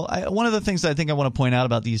 Well, one of the things I think I want to point out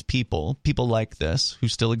about these people like this, who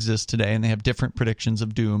still exist today, and they have different predictions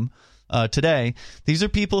of doom today, these are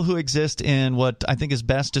people who exist in what I think is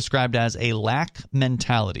best described as a lack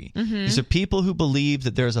mentality. These are people who believe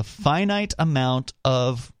that there's a finite amount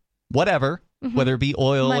of whatever, whether it be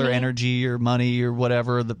oil money, or energy or money or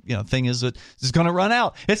whatever the thing is, that it's going to run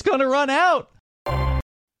out. It's going to run out.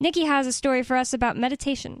 Nikki has a story for us about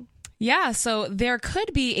meditation. Yeah, so there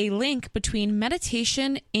could be a link between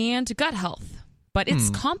meditation and gut health, but it's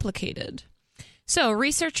complicated. So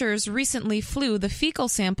researchers recently flew the fecal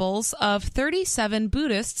samples of 37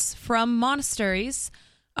 Buddhists from monasteries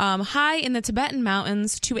high in the Tibetan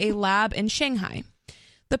mountains to a lab in Shanghai.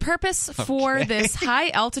 The purpose for this high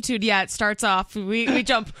altitude, it starts off, we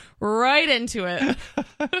jump right into it.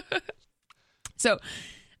 So,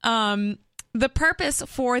 the purpose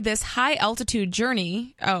for this high altitude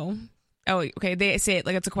journey, okay, they say it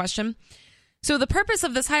like it's a question. So the purpose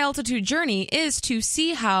of this high altitude journey is to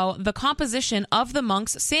see how the composition of the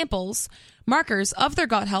monks' samples, markers of their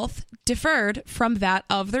gut health, differed from that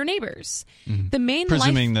of their neighbors. The main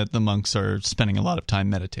Presuming that the monks are spending a lot of time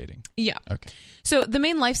meditating. Yeah. Okay. So the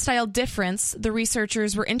main lifestyle difference the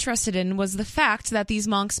researchers were interested in was the fact that these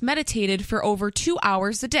monks meditated for over 2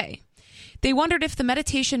 hours a day. They wondered if the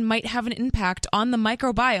meditation might have an impact on the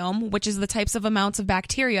microbiome, which is the types of amounts of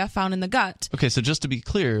bacteria found in the gut. Okay, so just to be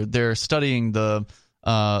clear, they're studying the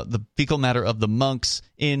fecal matter of the monks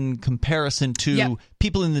in comparison to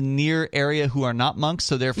people in the near area who are not monks,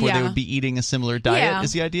 so therefore they would be eating a similar diet,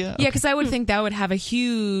 is the idea? Yeah, because I would think that would have a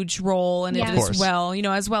huge role in it as well,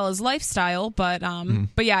 as well as lifestyle, but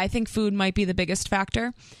yeah, I think food might be the biggest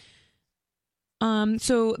factor.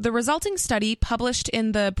 So the resulting study, published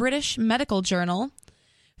in the British Medical Journal,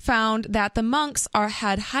 found that the monks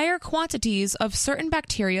had higher quantities of certain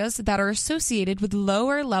bacteria that are associated with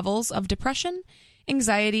lower levels of depression,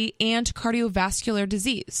 anxiety, and cardiovascular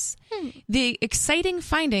disease. The exciting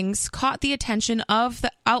findings caught the attention of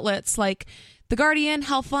the outlets like The Guardian,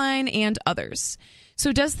 Healthline, and others.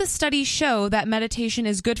 So does the study show that meditation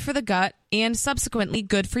is good for the gut and subsequently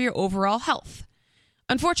good for your overall health?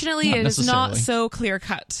 Unfortunately, it is not so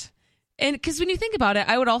clear-cut. And because when you think about it,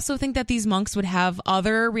 I would also think that these monks would have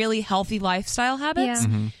other really healthy lifestyle habits.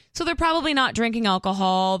 Yeah. So they're probably not drinking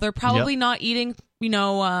alcohol. They're probably not eating,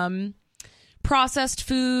 processed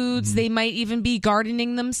foods. They might even be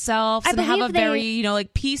gardening themselves and have a very,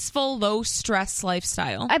 peaceful, low-stress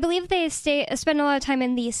lifestyle. I believe they spend a lot of time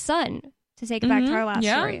in the sun to take it back to our last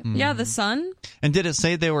story. Yeah, the sun. And did it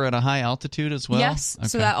say they were at a high altitude as well? Yes, Okay.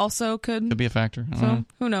 so that also could be a factor. So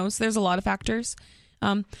who knows? There's a lot of factors.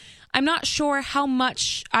 I'm not sure how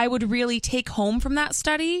much I would really take home from that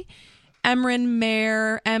study. Emran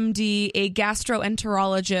Mayer, MD, a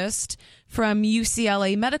gastroenterologist from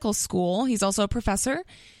UCLA Medical School. He's also a professor,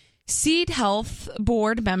 Seed Health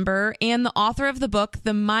board member, and the author of the book,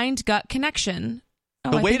 The Mind-Gut Connection.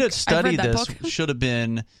 The way to study this should have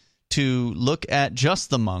been to look at just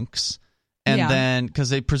the monks, and then,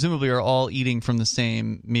 because they presumably are all eating from the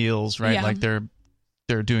same meals, right? Yeah. Like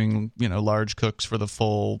they're doing, large cooks for the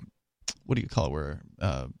full, what do you call it, where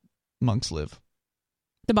monks live?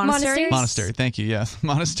 The monastery? Monastery, thank you, yes.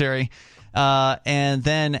 Monastery. And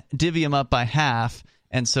then divvy them up by half,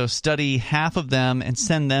 and so study half of them and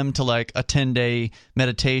send them to like a 10-day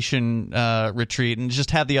meditation retreat, and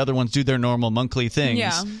just have the other ones do their normal monthly things.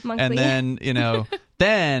 Yeah, monthly. And then,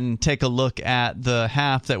 then take a look at the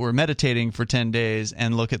half that were meditating for 10 days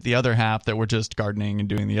and look at the other half that were just gardening and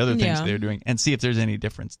doing the other things they were doing, and see if there's any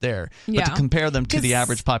difference there. But to compare them to the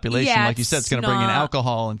average population, like you said, it's going to bring in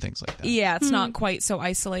alcohol and things like that. Yeah, it's not quite so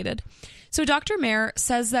isolated. So Dr. Mayer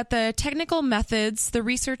says that the technical methods the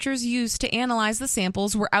researchers used to analyze the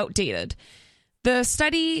samples were outdated. The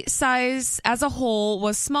study size as a whole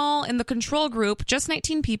was small, and the control group, just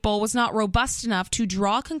 19 people, was not robust enough to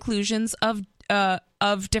draw conclusions of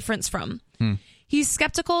difference from. He's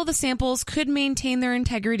skeptical the samples could maintain their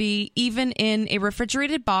integrity even in a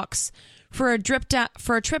refrigerated box for a trip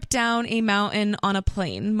down a mountain on a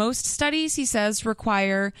plane. Most studies, he says,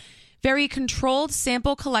 require very controlled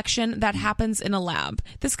sample collection that happens in a lab.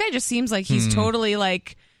 This guy just seems like he's totally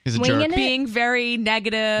like He's a jerk. being very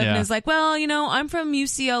negative and is like, well, I'm from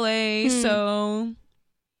UCLA, so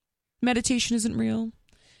meditation isn't real.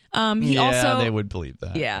 They would believe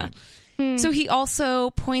that. Yeah. So he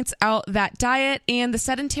also points out that diet and the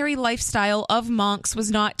sedentary lifestyle of monks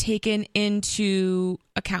was not taken into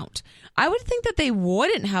account. I would think that they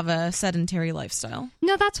wouldn't have a sedentary lifestyle.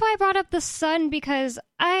 No, that's why I brought up the sun, because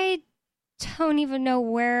I don't even know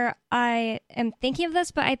where I am thinking of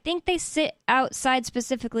this, but I think they sit outside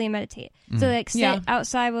specifically and meditate. So like sit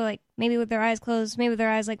outside with maybe with their eyes closed, maybe with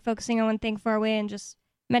their eyes like focusing on one thing far away, and just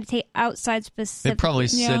meditate outside specifically. They probably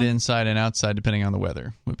sit inside and outside depending on the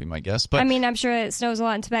weather, would be my guess. But I mean, I'm sure it snows a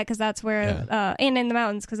lot in Tibet because that's where, and in the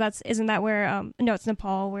mountains because isn't that where? No, it's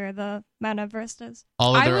Nepal where the Mount Everest is.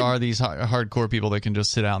 Although there are these hardcore people that can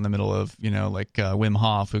just sit out in the middle of, like Wim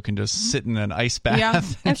Hof, who can just sit in an ice bath. Yeah,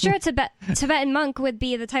 I'm sure a Tibetan monk would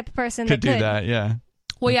be the type of person could do that. Yeah.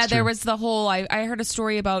 Well, That's there true. was the whole. I heard a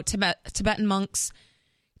story about Tibetan monks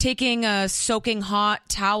taking a soaking hot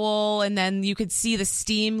towel, and then you could see the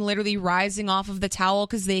steam literally rising off of the towel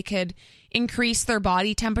because they could increase their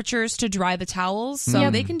body temperatures to dry the towels. So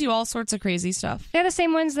they can do all sorts of crazy stuff. They're the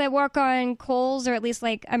same ones that work on coals, or at least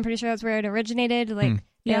I'm pretty sure that's where it originated.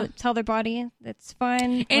 They tell their body it's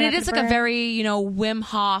fine. And it is like a very, Wim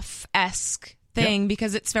Hof-esque thing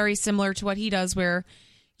because it's very similar to what he does, where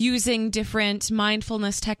using different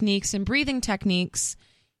mindfulness techniques and breathing techniques,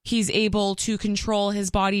 he's able to control his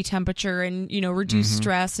body temperature and, reduce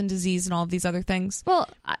stress and disease and all of these other things. Well,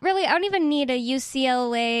 really, I don't even need a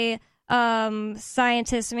UCLA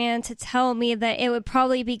scientist, man, to tell me that it would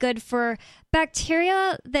probably be good for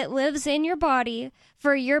bacteria that lives in your body,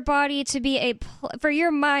 for your body to be for your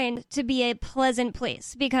mind to be a pleasant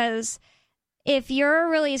place. Because if you're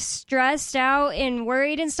really stressed out and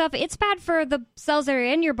worried and stuff, it's bad for the cells that are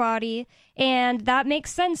in your body. And that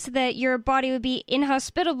makes sense that your body would be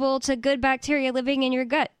inhospitable to good bacteria living in your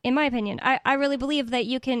gut, in my opinion. I really believe that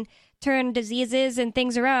you can turn diseases and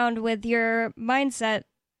things around with your mindset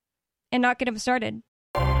and not get them started.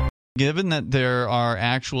 Given that there are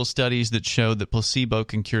actual studies that show that placebo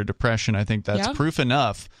can cure depression, I think that's proof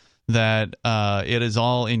enough that it is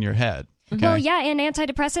all in your head. Okay? Well, yeah, and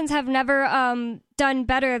antidepressants have never done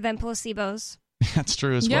better than placebos. That's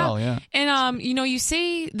true as well, yeah. And you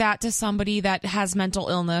say that to somebody that has mental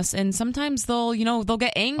illness, and sometimes they'll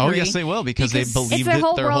get angry. Oh, yes, they will, because they believed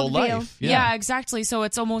it their whole life. Yeah, exactly. So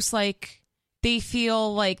it's almost like they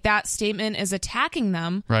feel like that statement is attacking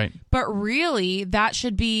them. Right. But really, that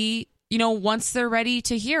should be, once they're ready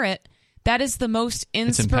to hear it, that is the most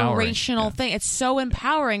inspirational thing. It's so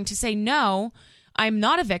empowering to say, no, I'm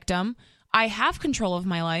not a victim. I have control of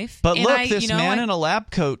my life. But look, this man in a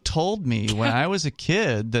lab coat told me when I was a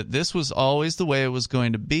kid that this was always the way it was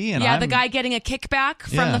going to be. And the guy getting a kickback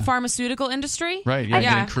from the pharmaceutical industry. Right,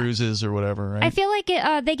 getting cruises or whatever, right? I feel like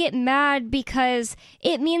they get mad because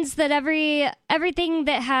it means that everything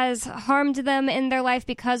that has harmed them in their life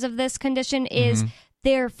because of this condition is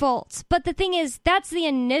their fault. But the thing is, that's the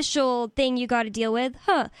initial thing you got to deal with.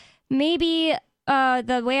 Maybe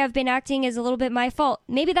the way I've been acting is a little bit my fault.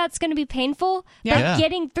 Maybe that's going to be painful, but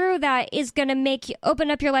getting through that is going to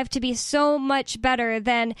open up your life to be so much better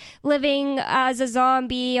than living as a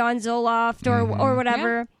zombie on Zoloft or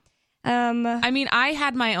whatever. I mean, I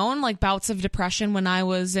had my own like bouts of depression when I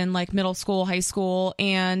was in like middle school, high school,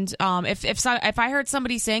 and if I heard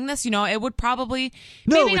somebody saying this, you know, it would probably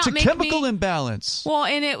it's a chemical imbalance. Well,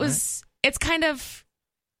 and it's kind of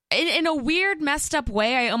in a weird, messed up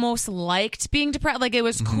way. I almost liked being depressed. Like it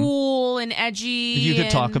was cool and edgy. You could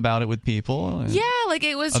talk about it with people. Yeah, like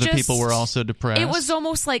it was. Other people were also depressed. It was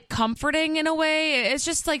almost like comforting in a way. It's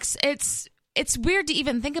just like it's weird to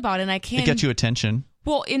even think about, and I can't. It gets you attention.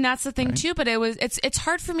 Well, and that's the thing too. But it's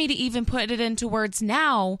hard for me to even put it into words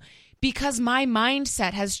now because my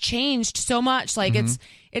mindset has changed so much. Like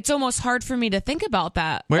it's almost hard for me to think about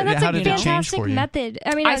that. That's how a did it change for you? method.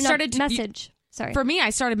 I mean, message. Sorry. For me,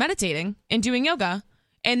 I started meditating and doing yoga.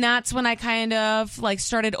 And that's when I kind of like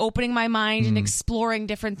started opening my mind and exploring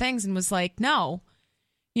different things and was like, no.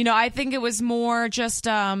 You know, I think it was more just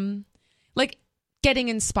like getting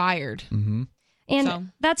inspired.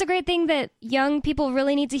 And that's a great thing that young people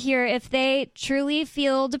really need to hear if they truly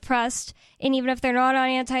feel depressed. And even if they're not on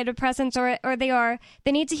antidepressants or they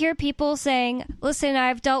need to hear people saying, listen,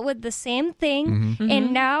 I've dealt with the same thing.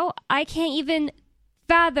 And now I can't even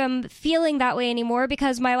fathom feeling that way anymore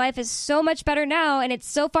because my life is so much better now and it's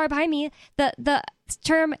so far behind me. The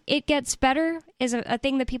term "it gets better" is a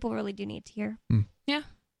thing that people really do need to hear. Yeah.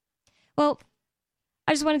 Well,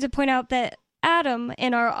 I just wanted to point out that Adam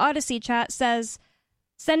in our Odyssey chat says,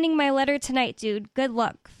 "Sending my letter tonight, dude. Good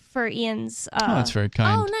luck for Ian's." That's very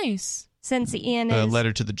kind. Oh, nice. Since Ian is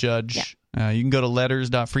letter to the judge. Yeah. You can go to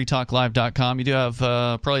letters.freetalklive.com. You do have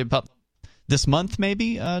probably about this month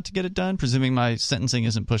maybe to get it done, presuming my sentencing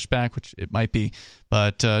isn't pushed back, which it might be.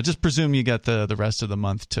 But just presume you got the rest of the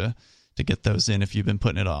month to get those in if you've been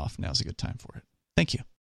putting it off. Now's a good time for it. Thank you.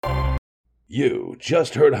 You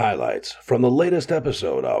just heard highlights from the latest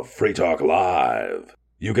episode of Free Talk Live.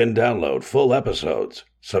 You can download full episodes,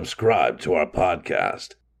 subscribe to our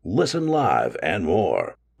podcast, listen live, and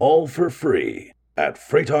more, all for free at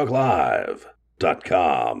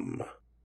freetalklive.com.